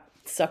that got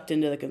sucked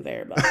into the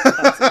conveyor belt.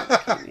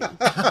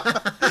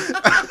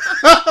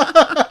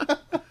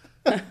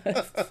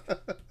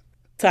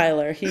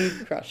 Tyler, he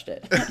crushed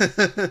it.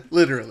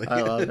 Literally.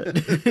 I love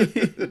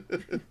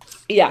it.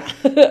 Yeah.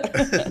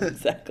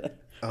 Exactly.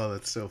 Oh,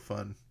 that's so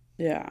fun.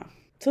 Yeah.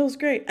 So it was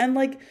great. And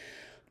like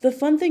the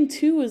fun thing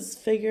too was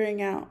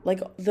figuring out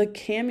like the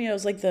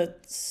cameos, like the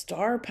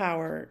star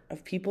power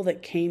of people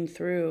that came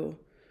through,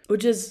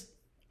 which is,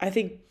 I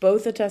think,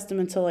 both a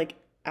testament to like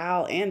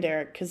Al and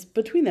Eric, because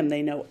between them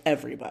they know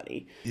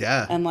everybody.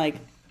 Yeah. And like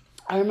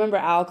I remember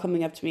Al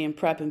coming up to me in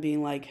prep and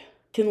being like,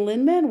 "Can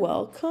Lin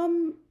Manuel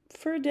come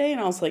for a day?" And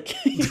I was like,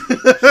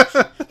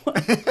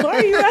 why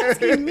are you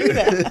asking me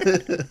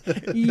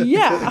that?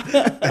 Yeah.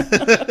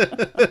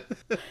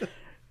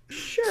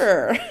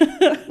 Sure.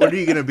 What are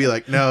you gonna be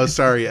like? No,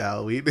 sorry,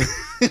 Al. We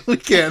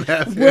can't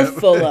have him. We're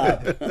full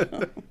up.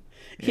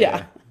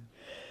 Yeah.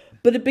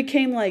 But it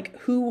became like,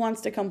 who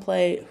wants to come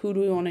play? Who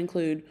do we want to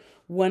include?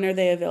 When are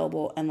they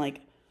available? And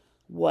like,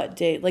 what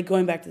day? Like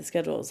going back to the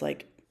schedule is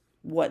like,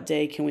 what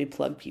day can we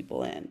plug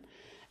people in?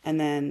 And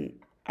then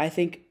I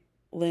think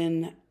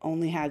Lin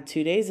only had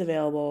 2 days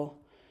available,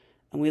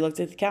 and we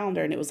looked at the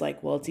calendar and it was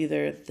like, well, it's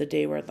either the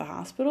day we're at the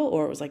hospital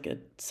or it was like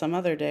some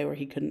other day where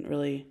he couldn't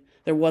really,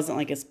 there wasn't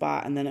like a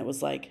spot. And then it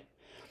was like,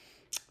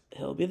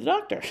 he'll be the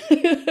doctor.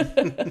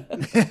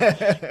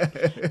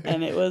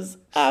 And it was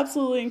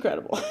absolutely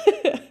incredible.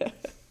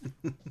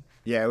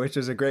 Yeah, which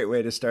was a great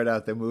way to start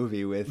out the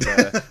movie with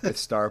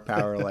star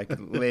power, like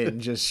Lin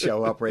just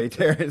show up right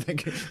there. I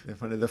think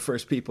one of the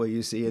first people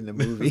you see in the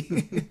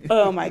movie.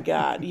 Oh my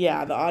God.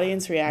 Yeah. The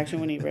audience reaction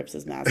when he rips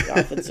his mask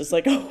off, it's just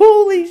like,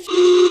 holy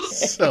shit.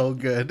 So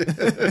good.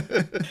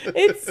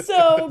 It's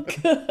so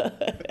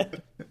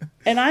good.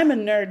 And I'm a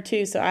nerd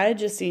too. So I had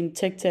just seen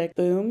Tick, Tick,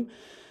 Boom.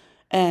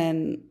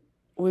 And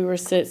we were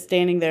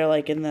standing there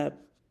like in the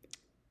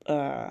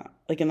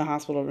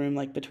hospital room,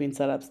 like between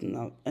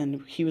setups,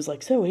 and he was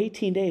like, "So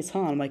 18 days,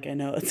 huh?" I'm like, "I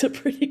know, it's a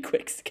pretty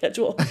quick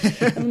schedule."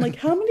 And I'm like,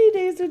 "How many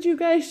days did you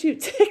guys shoot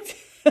Tick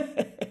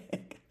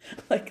Tick?"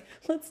 Like,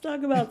 let's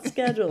talk about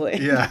scheduling.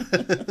 Yeah.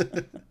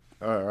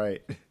 All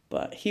right.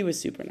 But he was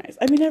super nice.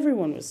 I mean,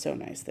 everyone was so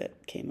nice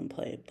that came and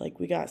played. Like,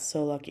 we got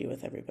so lucky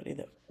with everybody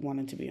that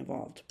wanted to be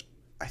involved.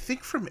 I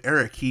think from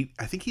Eric,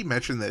 I think he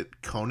mentioned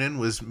that Conan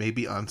was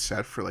maybe on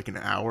set for like an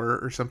hour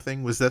or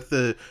something. Was that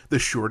the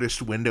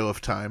shortest window of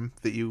time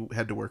that you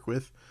had to work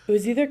with? It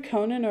was either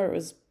Conan or it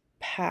was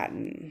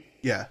Patton.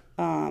 Yeah.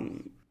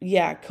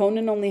 Yeah,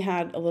 Conan only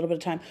had a little bit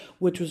of time,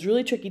 which was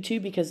really tricky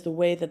too, because the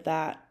way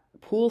that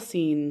pool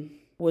scene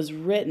was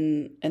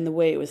written and the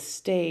way it was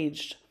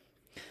staged,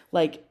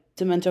 like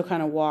Demento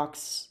kind of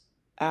walks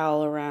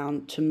Al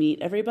around to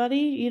meet everybody,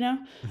 you know?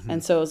 Mm-hmm.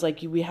 And so it was like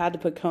we had to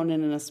put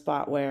Conan in a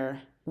spot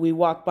where we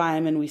walk by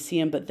him and we see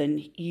him, but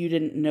then you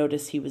didn't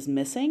notice he was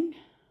missing.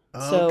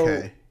 Okay.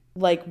 So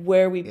like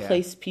where we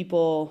place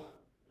people,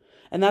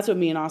 and that's what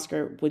me and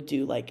Oscar would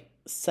do, like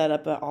set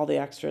up all the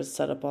extras,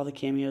 set up all the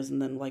cameos,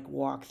 and then like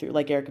walk through.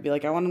 Like Eric would be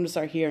like, I want him to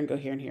start here and go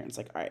here and here. And it's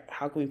like, all right,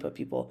 how can we put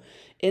people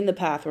in the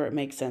path where it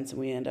makes sense and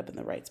we end up in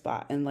the right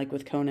spot? And like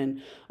with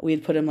Conan,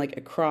 we'd put him like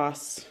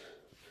across,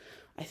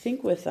 I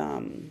think with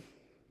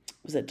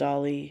was it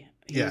Dolly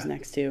he was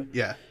next to?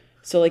 Yeah.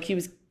 So like he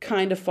was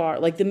kind of far,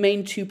 like the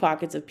main two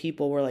pockets of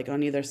people were like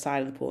on either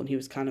side of the pool and he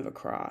was kind of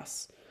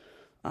across.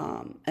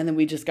 And then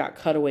we just got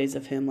cutaways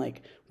of him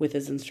like with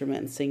his instrument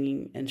and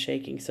singing and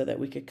shaking so that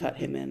we could cut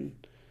him in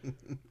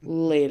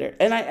later.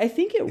 And I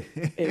think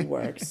it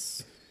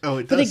works. Oh,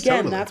 it does. But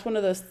again, totally. that's one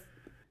of those.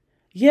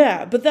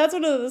 Yeah, but that's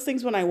one of those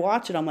things when I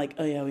watch it, I'm like,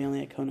 oh yeah, we only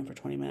had Conan for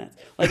 20 minutes.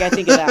 Like I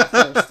think of that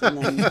first and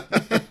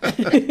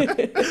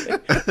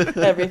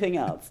then everything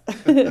else.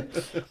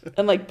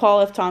 And like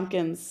Paul F.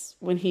 Tompkins,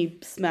 when he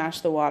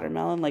smashed the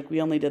watermelon, like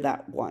we only did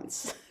that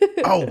once.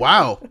 Oh,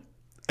 wow.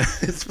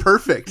 It's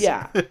perfect.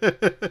 Yeah.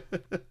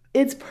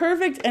 It's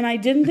perfect. And I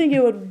didn't think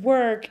it would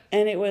work.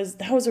 And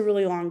that was a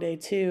really long day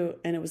too.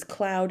 And it was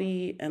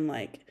cloudy and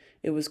like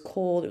it was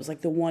cold. It was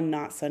like the one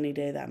not sunny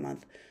day that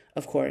month.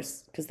 Of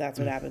course, because that's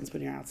what happens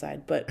when you're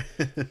outside. But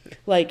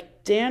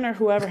like Dan or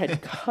whoever had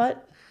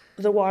cut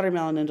the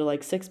watermelon into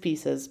like 6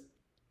 pieces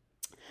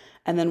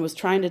and then was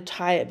trying to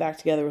tie it back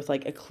together with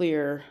like a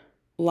clear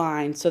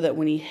line so that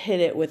when he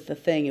hit it with the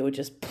thing, it would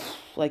just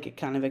like it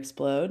kind of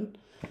explode.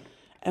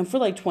 And for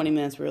like 20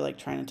 minutes, we were like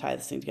trying to tie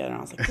this thing together. And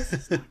I was like, this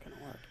is not going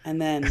to work. And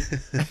then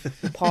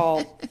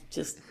Paul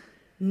just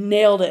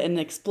nailed it and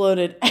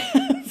exploded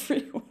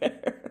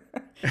everywhere.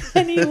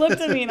 And he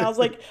looked at me and I was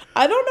like,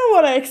 I don't know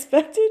what I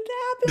expected to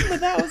happen, but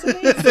that was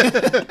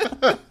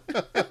amazing.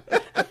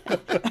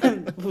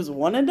 And it was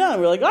one and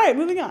done. We're like, all right,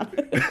 moving on.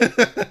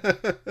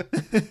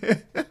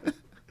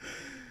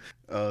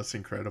 Oh, it's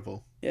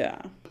incredible.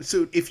 Yeah.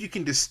 So if you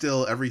can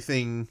distill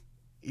everything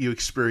you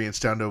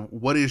experienced down to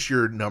what is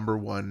your number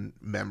one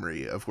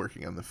memory of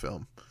working on the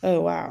film?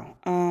 Oh, wow.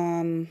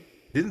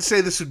 Didn't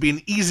say this would be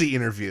an easy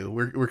interview.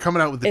 We're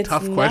coming out with the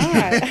tough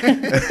questions.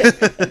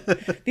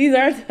 These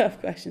are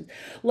tough questions.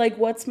 Like,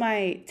 what's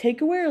my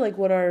takeaway or like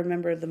what do I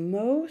remember the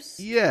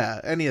most?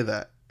 Yeah, any of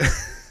that.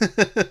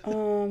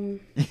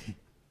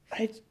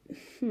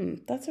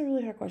 That's a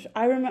really hard question.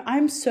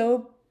 I'm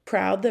so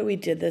proud that we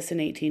did this in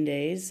 18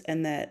 days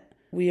and that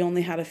we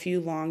only had a few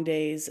long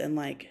days and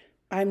like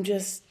I'm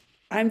just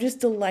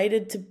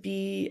delighted to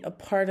be a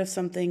part of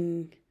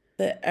something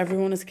that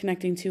everyone is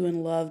connecting to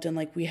and loved. And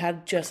like, we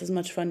had just as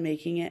much fun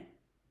making it.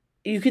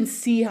 You can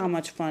see how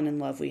much fun and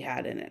love we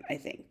had in it, I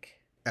think.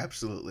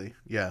 Absolutely.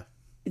 Yeah.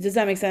 Does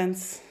that make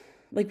sense?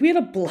 Like we had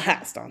a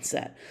blast on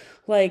set.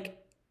 Like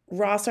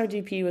Ross, our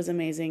DP, was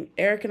amazing.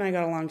 Eric and I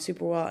got along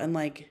super well. And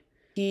like,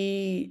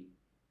 he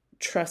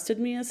trusted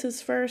me as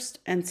his first.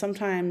 And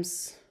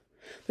sometimes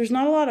there's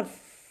not a lot of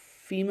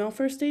female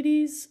first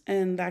ADs.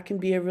 And that can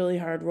be a really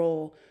hard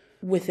role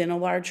within a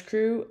large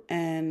crew.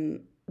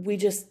 And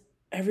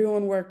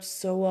everyone worked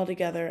so well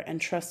together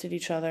and trusted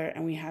each other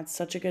and we had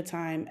such a good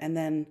time. And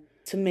then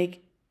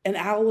and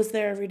Al was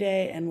there every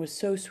day and was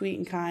so sweet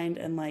and kind.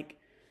 And like,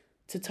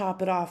 to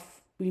top it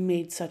off, we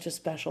made such a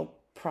special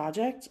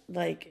project.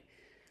 Like,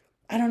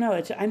 I don't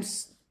know. I'm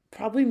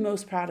probably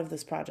most proud of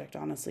this project,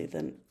 honestly,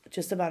 than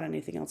just about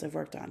anything else I've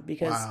worked on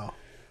because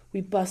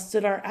we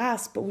busted our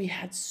ass, but we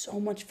had so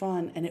much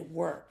fun and it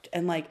worked.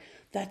 And like,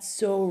 that's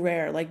so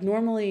rare. Like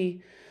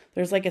normally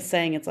there's like a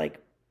saying, it's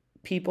like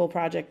people,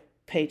 project,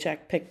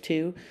 paycheck, pick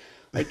 2.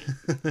 Like,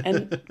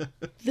 and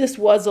this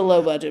was a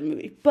low budget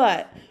movie,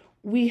 but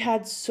we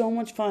had so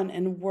much fun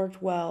and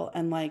worked well.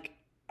 And like,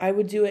 I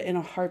would do it in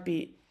a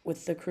heartbeat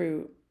with the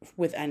crew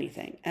with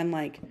anything. And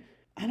like,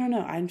 I don't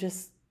know.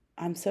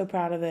 I'm so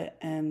proud of it.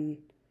 And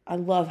I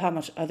love how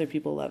much other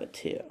people love it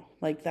too.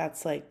 Like,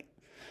 that's like,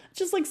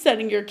 just like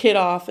sending your kid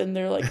off and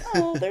they're like,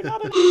 oh, they're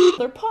not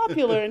they're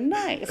popular and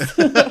nice.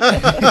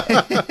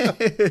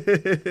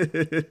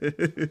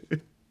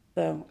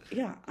 So,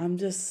 yeah, I'm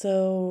just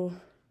so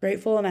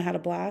grateful and I had a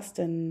blast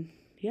and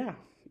yeah,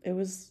 it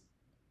was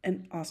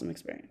an awesome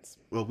experience.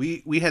 Well,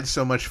 we had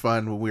so much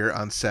fun when we were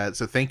on set.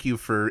 So thank you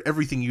for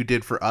everything you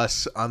did for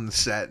us on the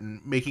set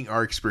and making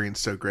our experience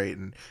so great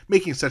and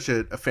making such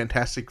a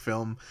fantastic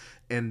film.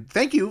 And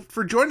thank you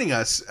for joining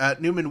us.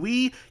 Neumann,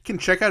 we can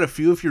check out a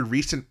few of your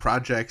recent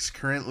projects.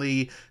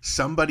 Currently,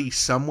 Somebody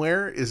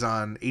Somewhere is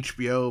on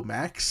HBO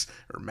Max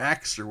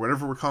or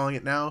whatever we're calling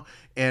it now.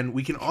 And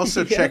we can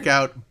also check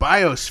out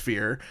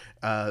Biosphere,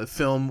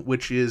 film,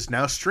 which is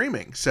now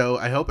streaming. So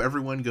I hope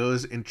everyone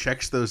goes and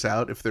checks those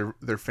out. If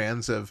they're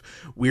fans of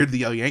Weird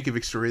the Al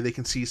Yankovic Story, they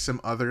can see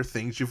some other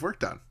things you've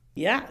worked on.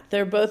 Yeah,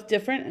 they're both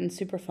different and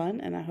super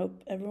fun, and I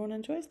hope everyone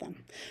enjoys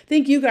them.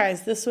 Thank you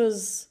guys. This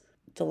was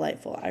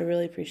delightful. I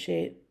really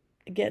appreciate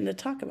getting to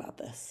talk about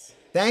this.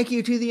 Thank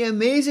you to the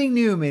amazing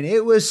Neumann.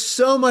 It was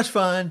so much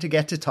fun to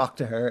get to talk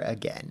to her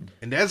again.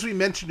 And as we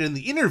mentioned in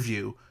the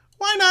interview,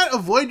 Why not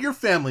avoid your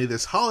family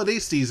this holiday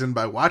season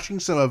by watching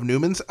some of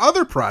Newman's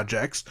other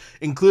projects,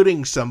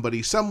 including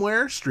Somebody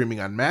Somewhere, streaming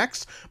on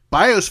Max,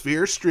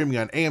 Biosphere, streaming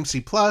on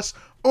AMC+,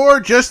 or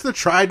just the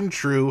tried and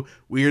true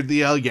Weird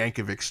the Al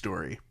Yankovic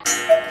Story.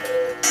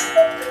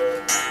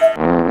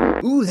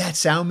 Ooh, that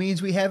sound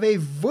means we have a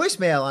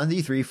voicemail on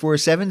the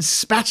 347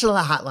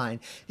 Spatula Hotline,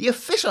 the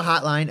official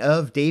hotline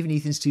of Dave and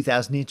Ethan's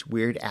 2000-inch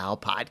Weird Al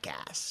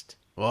podcast.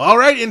 Well, all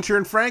right,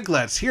 intern Frank,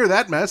 let's hear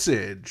that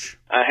message.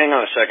 Hang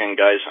on a second,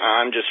 guys.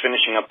 I'm just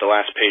finishing up the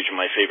last page of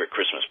my favorite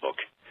Christmas book,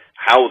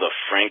 How the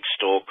Frank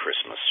Stole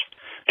Christmas.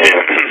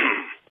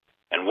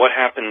 And what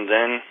happened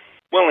then?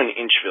 Well, in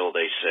Inchville,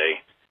 they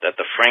say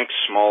that the Frank's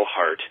small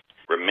heart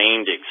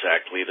remained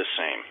exactly the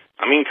same.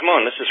 I mean, come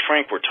on, this is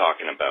Frank we're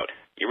talking about.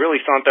 You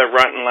really thought that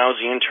rotten,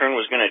 lousy intern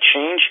was going to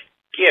change?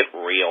 Get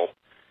real.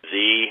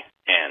 The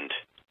end.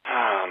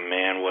 Ah,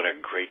 man, what a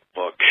great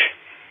book.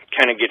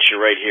 Kind of gets you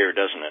right here,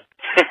 doesn't it?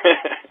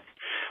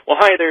 Well,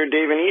 hi there,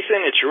 Dave and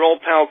Ethan. It's your old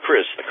pal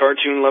Chris, the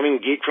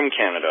cartoon-loving geek from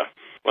Canada.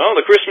 Well,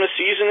 the Christmas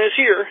season is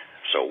here,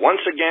 so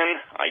once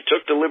again, I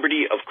took the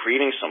liberty of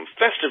creating some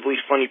festively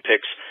funny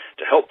pics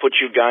to help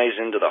put you guys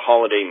into the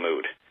holiday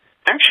mood.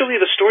 Actually,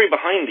 the story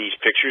behind these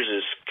pictures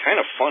is kind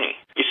of funny.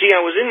 You see,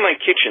 I was in my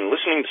kitchen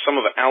listening to some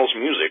of Al's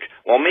music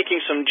while making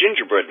some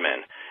gingerbread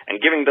men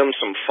and giving them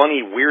some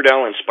funny Weird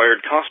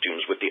Al-inspired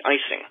costumes with the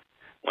icing,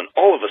 when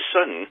all of a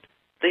sudden,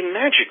 they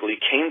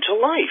magically came to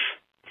life.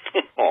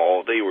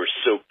 Oh, they were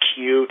so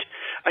cute.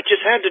 I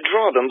just had to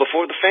draw them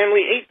before the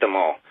family ate them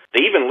all.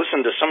 They even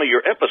listened to some of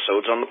your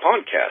episodes on the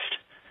podcast.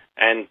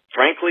 And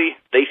frankly,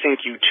 they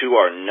think you two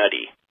are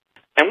nutty.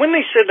 And when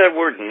they said that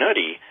word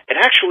nutty, it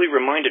actually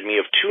reminded me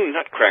of 2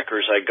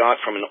 nutcrackers I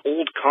got from an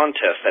old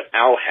contest that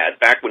Al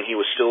had back when he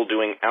was still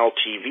doing Al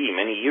TV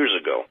many years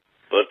ago.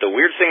 But the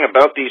weird thing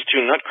about these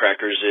 2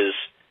 nutcrackers is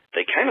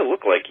they kind of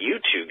look like you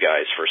two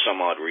guys for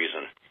some odd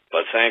reason.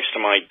 But thanks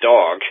to my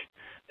dog,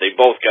 they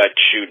both got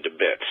chewed to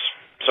bits.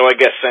 So I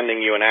guess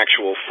sending you an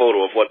actual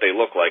photo of what they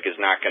look like is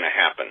not going to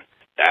happen.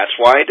 That's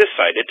why I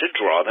decided to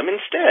draw them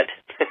instead.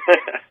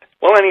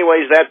 Well,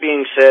 anyways, that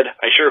being said,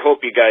 I sure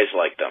hope you guys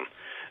like them.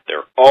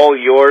 They're all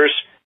yours,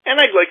 and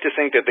I'd like to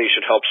think that they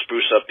should help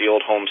spruce up the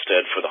old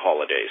homestead for the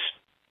holidays.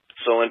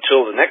 So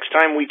until the next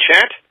time we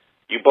chat,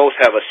 you both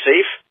have a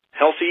safe,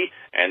 healthy,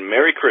 and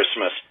Merry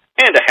Christmas,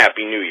 and a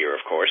Happy New Year,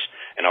 of course,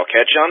 and I'll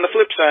catch you on the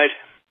flip side.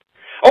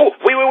 Oh,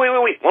 wait.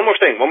 One more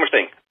thing.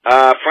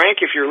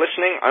 Frank, if you're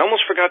listening, I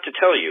almost forgot to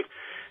tell you.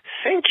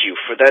 Thank you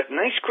for that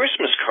nice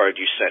Christmas card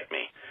you sent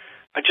me.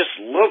 I just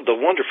love the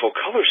wonderful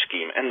color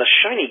scheme and the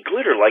shiny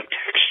glitter-like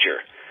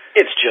texture.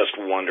 It's just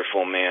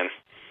wonderful, man.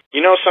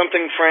 You know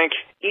something, Frank?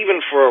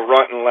 Even for a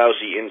rotten,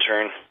 lousy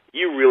intern,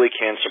 you really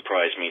can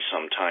surprise me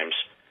sometimes.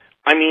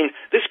 I mean,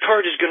 this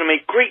card is going to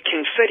make great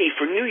confetti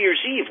for New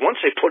Year's Eve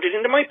once I put it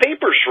into my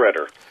paper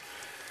shredder.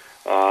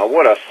 Aw,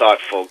 what a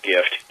thoughtful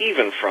gift,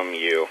 even from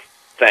you.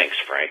 Thanks,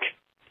 Frank.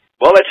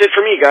 Well, that's it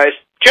for me, guys.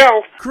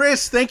 Ciao!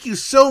 Chris, thank you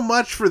so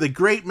much for the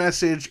great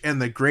message and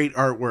the great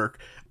artwork.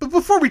 But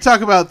before we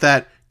talk about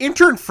that,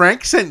 intern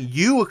Frank sent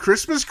you a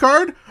Christmas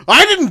card?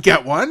 I didn't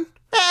get one!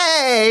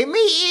 Hey,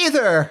 me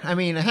either. I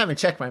mean, I haven't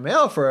checked my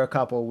mail for a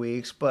couple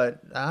weeks, but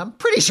I'm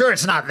pretty sure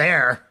it's not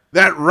there.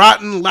 That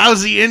rotten,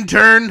 lousy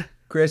intern!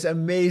 Chris,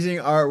 amazing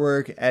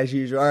artwork as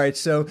usual. All right,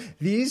 so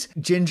these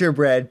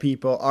gingerbread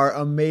people are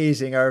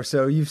amazing.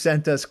 So you've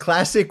sent us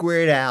classic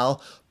Weird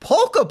Al,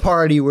 Polka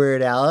Party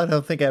Weird Al. I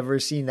don't think I've ever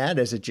seen that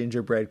as a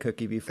gingerbread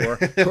cookie before.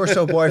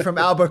 Torso Boy from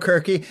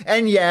Albuquerque.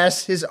 And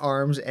yes, his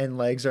arms and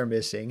legs are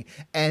missing.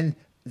 And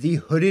the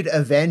Hooded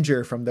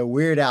Avenger from the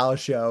Weird Al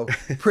show.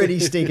 Pretty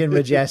stinking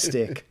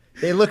majestic.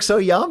 They look so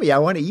yummy. I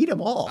want to eat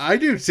them all. I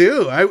do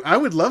too. I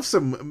would love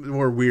some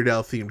more Weird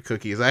Al themed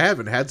cookies. I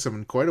haven't had some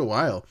in quite a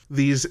while.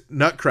 These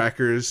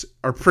nutcrackers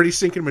are pretty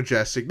stinking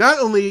majestic. Not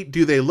only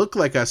do they look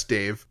like us,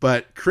 Dave,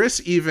 but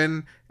Chris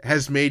even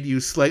has made you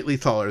slightly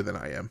taller than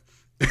I am.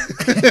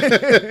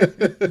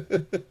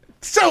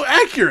 So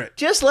accurate.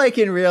 Just like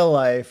in real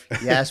life.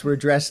 Yes, we're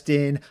dressed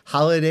in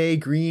holiday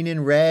green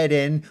and red.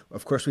 And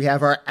of course, we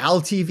have our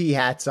Al TV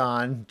hats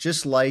on,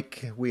 just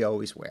like we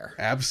always wear.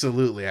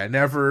 Absolutely. I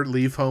never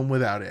leave home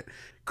without it.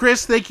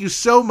 Chris, thank you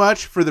so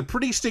much for the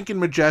pretty stinking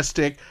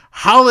majestic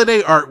holiday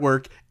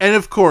artwork. And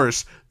of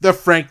course, the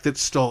Frank That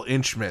Stole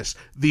Inchmas,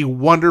 the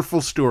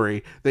wonderful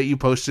story that you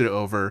posted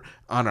over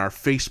on our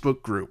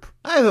Facebook group.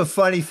 I have a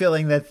funny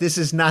feeling that this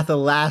is not the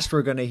last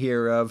we're going to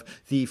hear of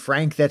the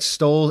Frank That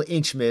Stole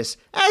Inchmas,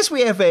 as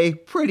we have a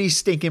pretty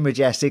stinking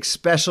majestic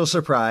special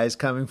surprise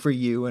coming for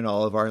you and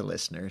all of our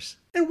listeners.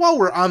 And while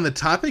we're on the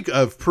topic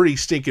of pretty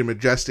stinking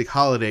majestic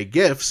holiday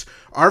gifts,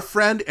 our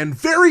friend and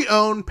very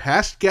own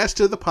past guest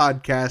of the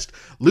podcast,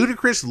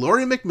 Ludicrous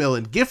Lori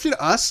McMillan, gifted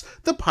us,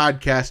 the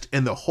podcast,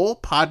 and the whole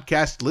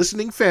podcast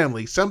listening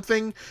family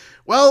something,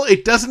 well,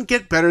 it doesn't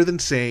get better than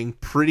saying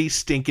pretty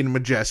stinking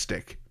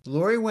majestic.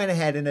 Lori went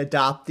ahead and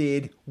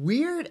adopted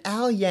Weird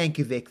Al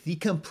Yankovic, the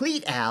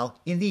complete Al,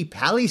 in the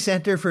Pally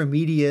Center for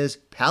Media's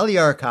Pally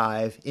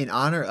Archive in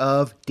honor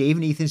of Dave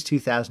and Ethan's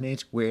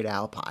 2000-inch Weird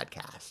Al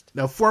podcast.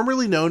 Now,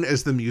 formerly known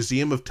as the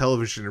Museum of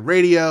Television and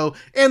Radio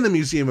and the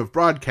Museum of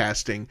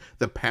Broadcasting,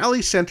 the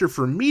Pally Center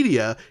for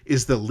Media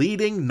is the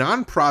leading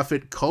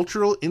nonprofit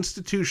cultural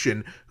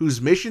institution whose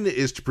mission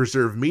is to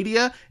preserve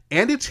media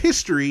and its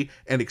history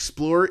and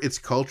explore its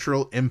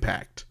cultural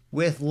impact.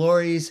 With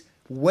Lori's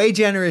way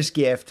generous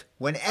gift,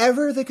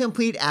 whenever the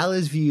complete Al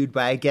is viewed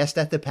by a guest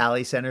at the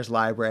Pally Center's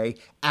library,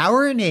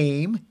 our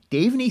name,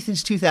 Dave and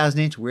Ethan's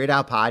 2000-inch Weird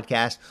Al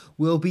podcast,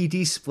 will be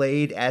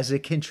displayed as a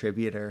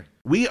contributor.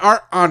 We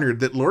are honored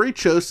that Lori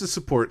chose to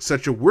support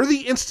such a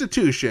worthy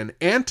institution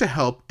and to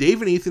help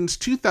Dave and Ethan's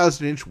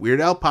 2000-inch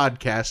Weird Al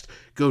podcast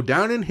go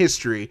down in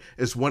history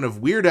as one of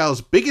Weird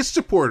Al's biggest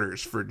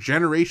supporters for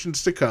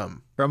generations to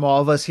come. From all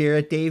of us here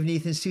at Dave and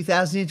Ethan's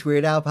 2000-inch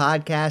Weird Al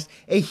podcast,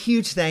 a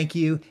huge thank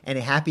you and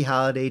a happy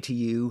holiday to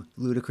you,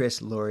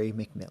 ludicrous Lori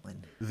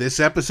McMillan. This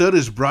episode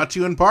is brought to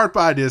you in part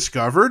by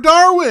Discover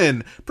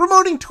Darwin,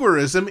 promoting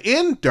tourism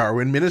in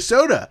Darwin,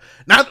 Minnesota.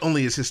 Not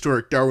only is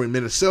historic Darwin,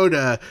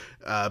 Minnesota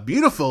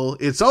beautiful,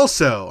 it's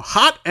also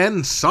hot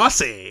and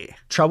saucy.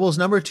 Troubles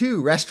number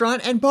 2,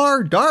 restaurant and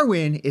bar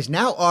Darwin is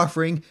now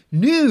offering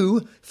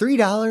new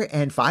 $3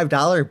 and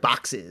 $5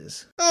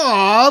 boxes.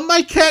 Aw,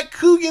 my cat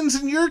Coogans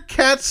and your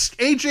cats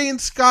AJ and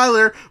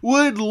Skylar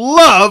would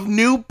love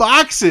new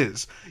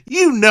boxes.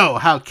 You know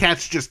how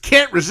cats just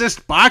can't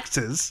resist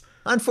boxes.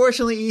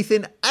 Unfortunately,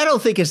 Ethan, I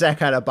don't think it's that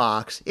kind of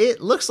box.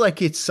 It looks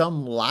like it's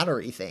some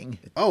lottery thing.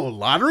 Oh,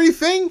 lottery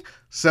thing?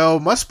 So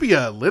must be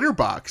a litter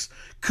box.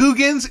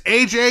 Coogans,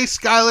 AJ,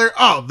 Skylar,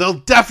 oh,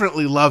 they'll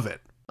definitely love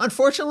it.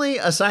 Unfortunately,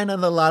 a sign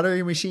on the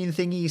lottery machine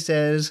thingy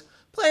says,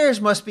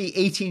 players must be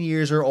 18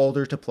 years or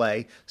older to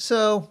play,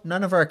 so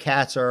none of our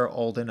cats are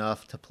old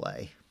enough to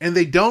play. And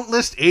they don't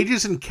list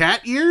ages in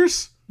cat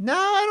years? No,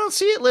 I don't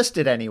see it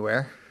listed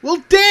anywhere.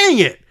 Well, dang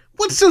it!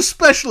 What's so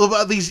special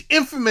about these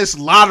infamous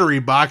lottery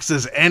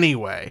boxes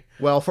anyway?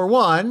 Well, for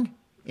one,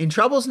 in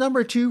Troubles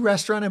number 2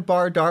 Restaurant and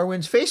Bar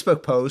Darwin's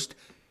Facebook post,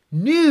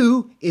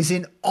 new is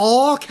in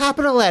all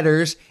capital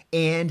letters,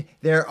 and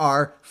there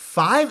are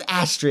 5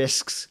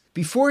 asterisks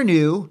before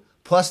new,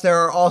 plus there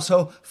are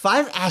also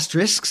 5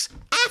 asterisks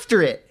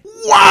after it.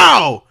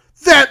 Wow!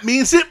 That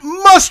means it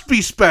must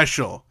be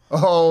special!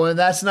 Oh, and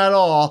that's not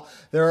all.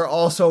 There are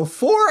also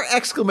 4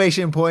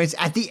 exclamation points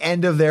at the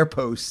end of their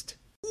post.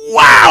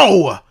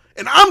 Wow!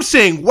 And I'm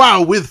saying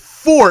wow with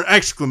 4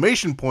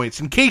 exclamation points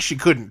in case you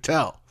couldn't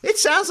tell. It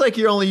sounds like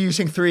you're only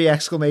using 3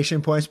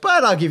 exclamation points,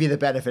 but I'll give you the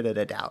benefit of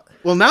the doubt.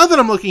 Well, now that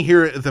I'm looking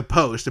here at the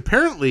post,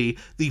 apparently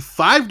the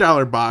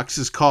 $5 box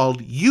is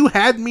called You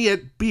Had Me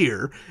at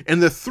Beer,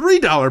 and the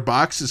 $3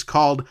 box is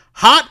called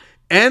Hot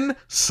and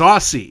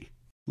Saucy.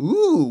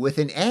 Ooh, with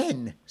an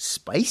N.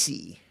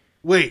 Spicy.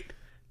 Wait,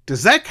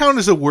 does that count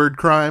as a word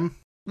crime?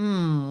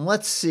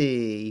 Let's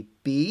see.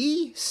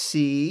 B,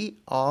 C,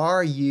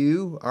 R,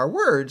 U are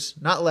words,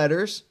 not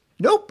letters.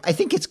 Nope, I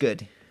think it's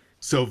good.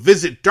 So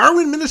visit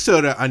Darwin,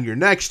 Minnesota on your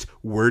next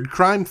word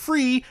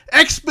crime-free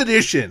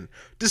expedition.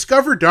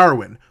 Discover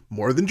Darwin,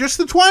 more than just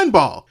the twine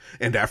ball.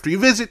 And after you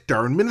visit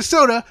Darwin,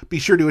 Minnesota, be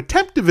sure to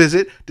attempt to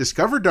visit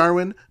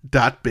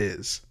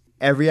discoverdarwin.biz.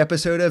 Every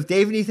episode of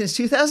Dave and Ethan's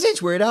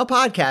 2000-inch Weird Al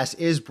podcast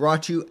is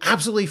brought to you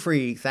absolutely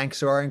free thanks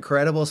to our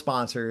incredible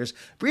sponsors,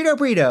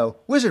 Burrito,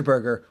 Wizard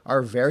Burger,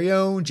 our very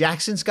own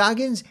Jackson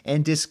Scoggins,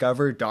 and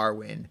Discover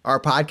Darwin.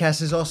 Our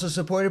podcast is also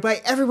supported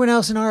by everyone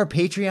else in our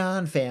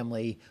Patreon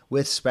family,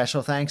 with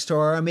special thanks to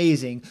our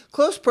amazing,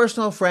 close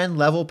personal friend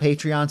level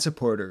Patreon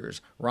supporters,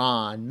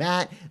 Ron,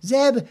 Matt,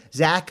 Zeb,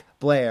 Zach,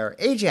 Blair,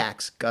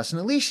 Ajax, Gus and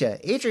Alicia,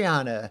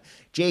 Adriana,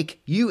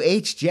 Jake,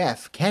 UH,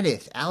 Jeff,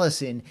 Kenneth,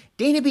 Allison,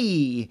 Dana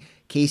B,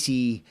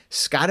 Casey,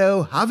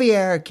 Scotto,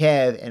 Javier,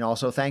 Kev, and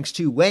also thanks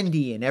to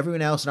Wendy and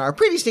everyone else in our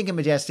pretty stinking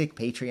majestic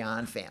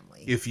Patreon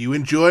family. If you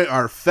enjoy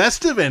our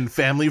festive and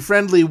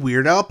family-friendly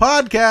Weird Al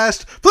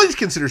podcast, please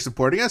consider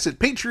supporting us at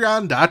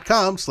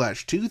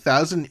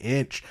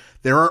patreon.com/2000inch.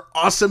 There are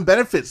awesome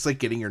benefits like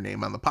getting your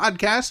name on the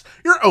podcast,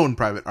 your own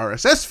private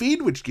RSS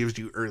feed, which gives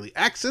you early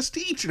access to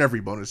each and every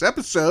bonus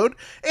episode,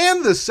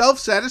 and the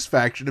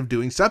self-satisfaction of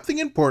doing something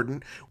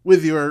important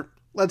with your,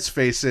 let's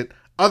face it,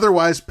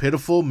 otherwise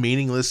pitiful,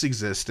 meaningless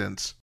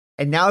existence.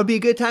 And now would be a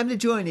good time to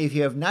join if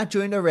you have not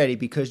joined already,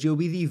 because you'll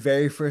be the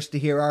very first to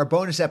hear our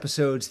bonus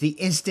episodes the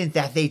instant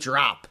that they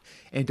drop.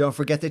 And don't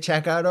forget to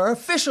check out our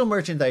official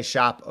merchandise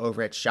shop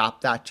over at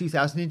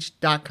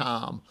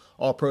shop.2000inch.com.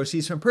 All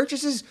proceeds from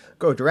purchases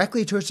go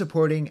directly towards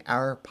supporting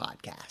our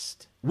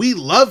podcast. We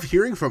love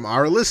hearing from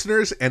our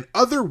listeners and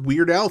other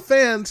Weird Al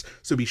fans,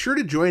 so be sure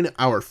to join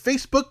our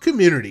Facebook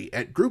community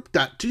at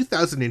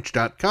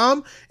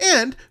group.2000inch.com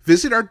and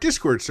visit our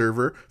Discord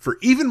server for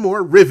even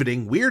more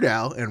riveting Weird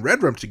Al and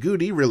Red Rum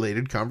Tagootie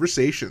related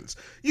conversations.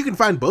 You can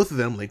find both of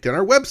them linked on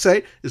our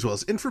website, as well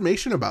as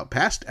information about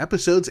past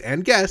episodes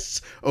and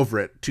guests over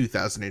at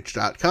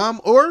 2000inch.com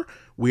or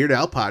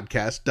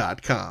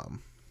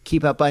weirdalpodcast.com.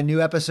 Keep up on new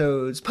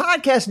episodes,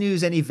 podcast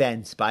news, and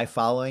events by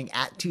following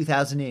at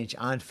 2000 Inch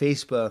on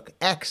Facebook,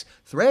 X,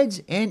 Threads,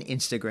 and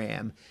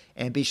Instagram.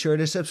 And be sure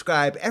to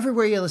subscribe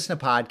everywhere you listen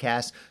to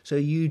podcasts so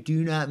you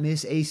do not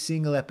miss a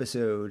single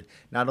episode.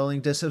 Not only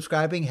does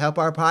subscribing help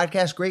our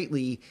podcast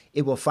greatly,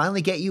 it will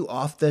finally get you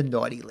off the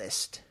naughty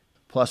list.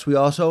 Plus, we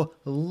also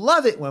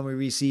love it when we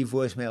receive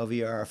voicemail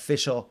via our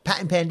official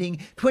patent-pending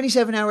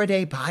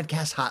 27-hour-a-day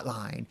podcast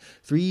hotline,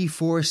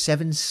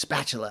 347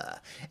 Spatula,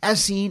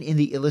 as seen in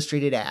the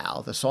Illustrated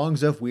Al, the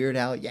songs of Weird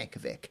Al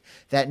Yankovic.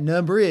 That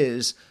number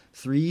is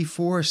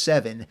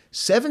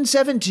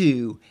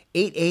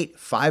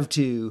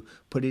 347-772-8852.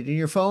 Put it in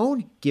your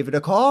phone, give it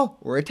a call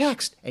or a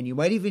text, and you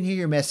might even hear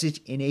your message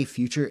in a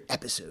future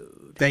episode.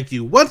 Thank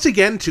you once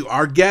again to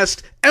our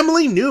guest,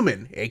 Emily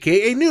Neumann,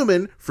 aka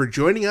Neumann, for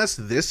joining us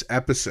this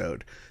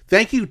episode.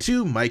 Thank you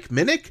to Mike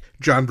Minnick,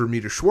 John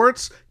Bermuda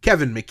Schwartz,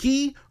 Kevin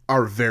McKee,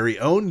 our very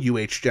own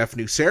UH Jeff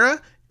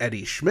Nucera,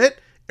 Eddie Schmidt,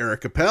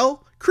 Eric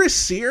Appel, Chris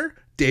Sear,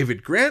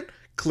 David Grant,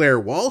 Claire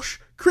Walsh,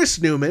 Chris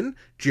Newman,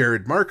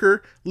 Jared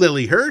Marker,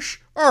 Lily Hirsch,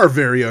 our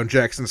very own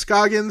Jackson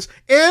Scoggins,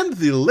 and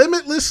the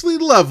limitlessly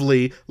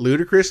lovely,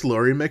 ludicrous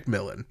Lori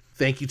McMillan.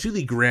 Thank you to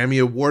the Grammy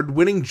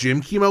Award-winning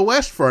Jim Kimo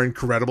West for our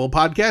incredible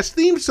podcast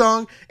theme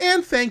song,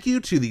 and thank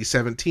you to the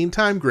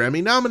 17-time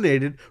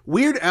Grammy-nominated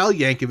Weird Al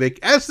Yankovic,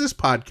 as this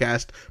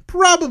podcast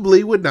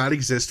probably would not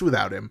exist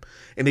without him.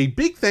 And a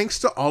big thanks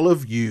to all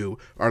of you,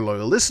 our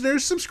loyal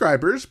listeners,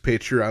 subscribers,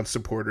 Patreon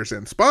supporters,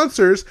 and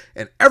sponsors,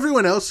 and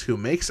everyone else who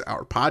makes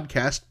our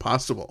podcast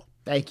possible.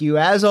 Thank you,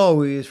 as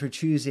always, for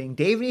choosing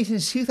Dave and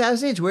Ethan's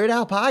 2000 Inch Weird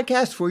Al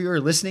podcast for your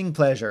listening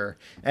pleasure.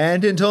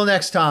 And until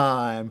next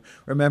time,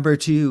 remember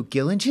to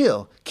gill and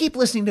chill, keep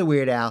listening to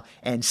Weird Al,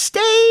 and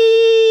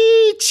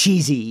stay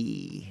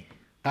cheesy.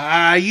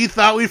 You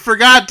thought we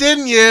forgot,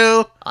 didn't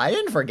you? I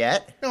didn't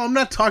forget. No, I'm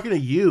not talking to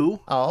you.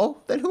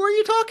 Oh, then who are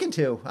you talking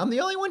to? I'm the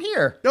only one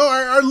here. No,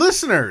 our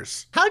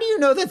listeners. How do you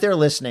know that they're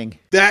listening?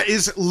 That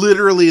is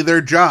literally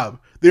their job.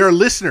 They are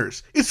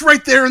listeners. It's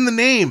right there in the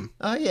name.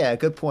 Oh, yeah,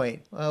 good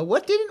point.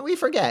 What didn't we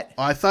forget?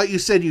 I thought you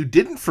said you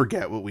didn't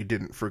forget what we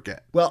didn't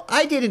forget. Well,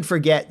 I didn't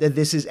forget that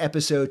this is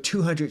episode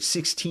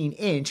 216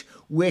 inch,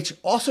 which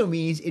also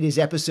means it is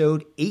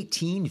episode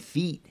 18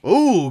 feet.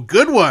 Ooh,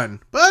 good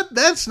one. But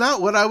that's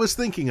not what I was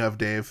thinking of,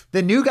 Dave.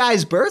 The new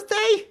guy's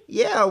birthday?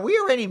 Yeah, we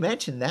already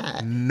mentioned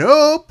that.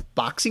 Nope.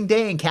 Boxing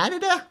Day in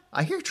Canada?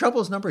 I hear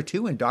Trouble's number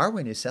 2 in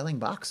Darwin is selling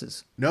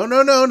boxes. No,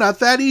 not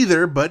that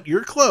either, but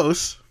you're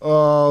close.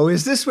 Oh,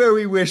 is this where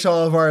we wish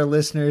all of our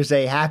listeners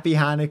a happy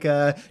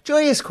Hanukkah,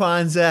 joyous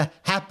Kwanzaa,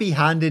 happy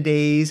Honda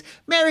Days,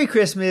 Merry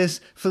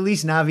Christmas,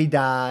 Feliz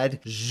Navidad,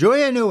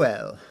 Joyeux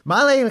Noël,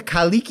 Male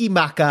Kaliki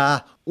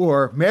Maka,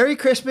 or Merry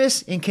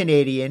Christmas in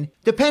Canadian,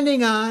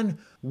 depending on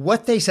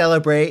what they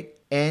celebrate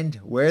and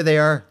where they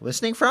are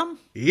listening from?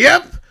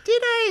 Yep.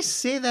 Did I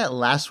say that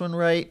last one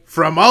right?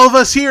 From all of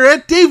us here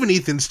at Dave and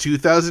Ethan's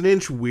 2000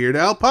 Inch Weird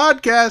Al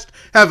podcast,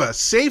 have a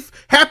safe,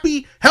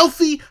 happy,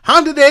 healthy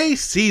Honda Day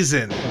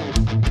season.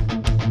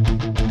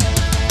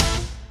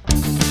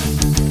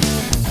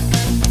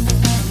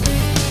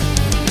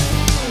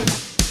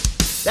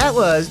 That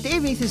was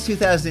Dave and Ethan's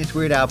 2000 Inch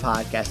Weird Al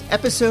podcast,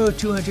 episode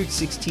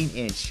 216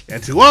 inch.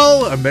 And to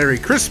all, a Merry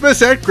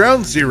Christmas at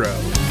Ground Zero.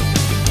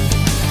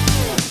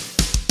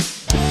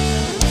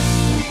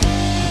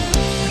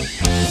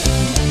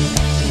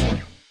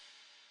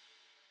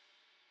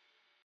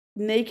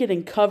 Naked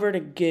and covered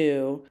in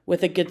goo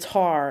with a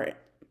guitar.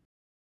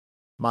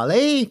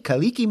 Malay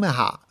Kaliki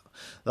Maha.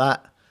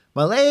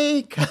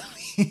 Malay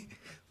Kaliki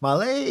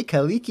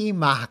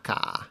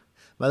Mahaka.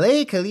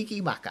 Malay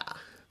Kaliki Maka.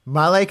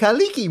 Malay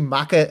Kaliki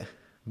Maka.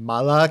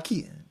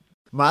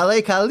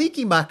 Malay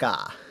Kaliki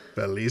Maka.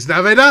 Feliz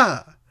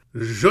Navidad.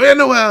 Joyeux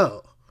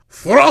Noël.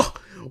 Froh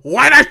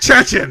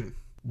Weihnachten.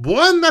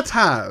 Bon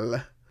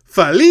Natal.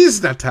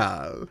 Feliz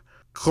Natal.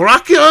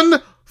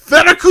 Kraken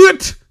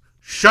Ferrakut.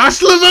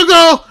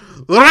 Shaslevogo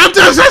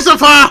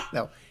Radazesapa!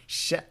 No,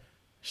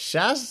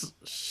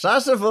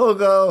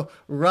 Shaslevogo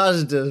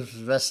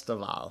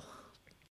Razdfestival.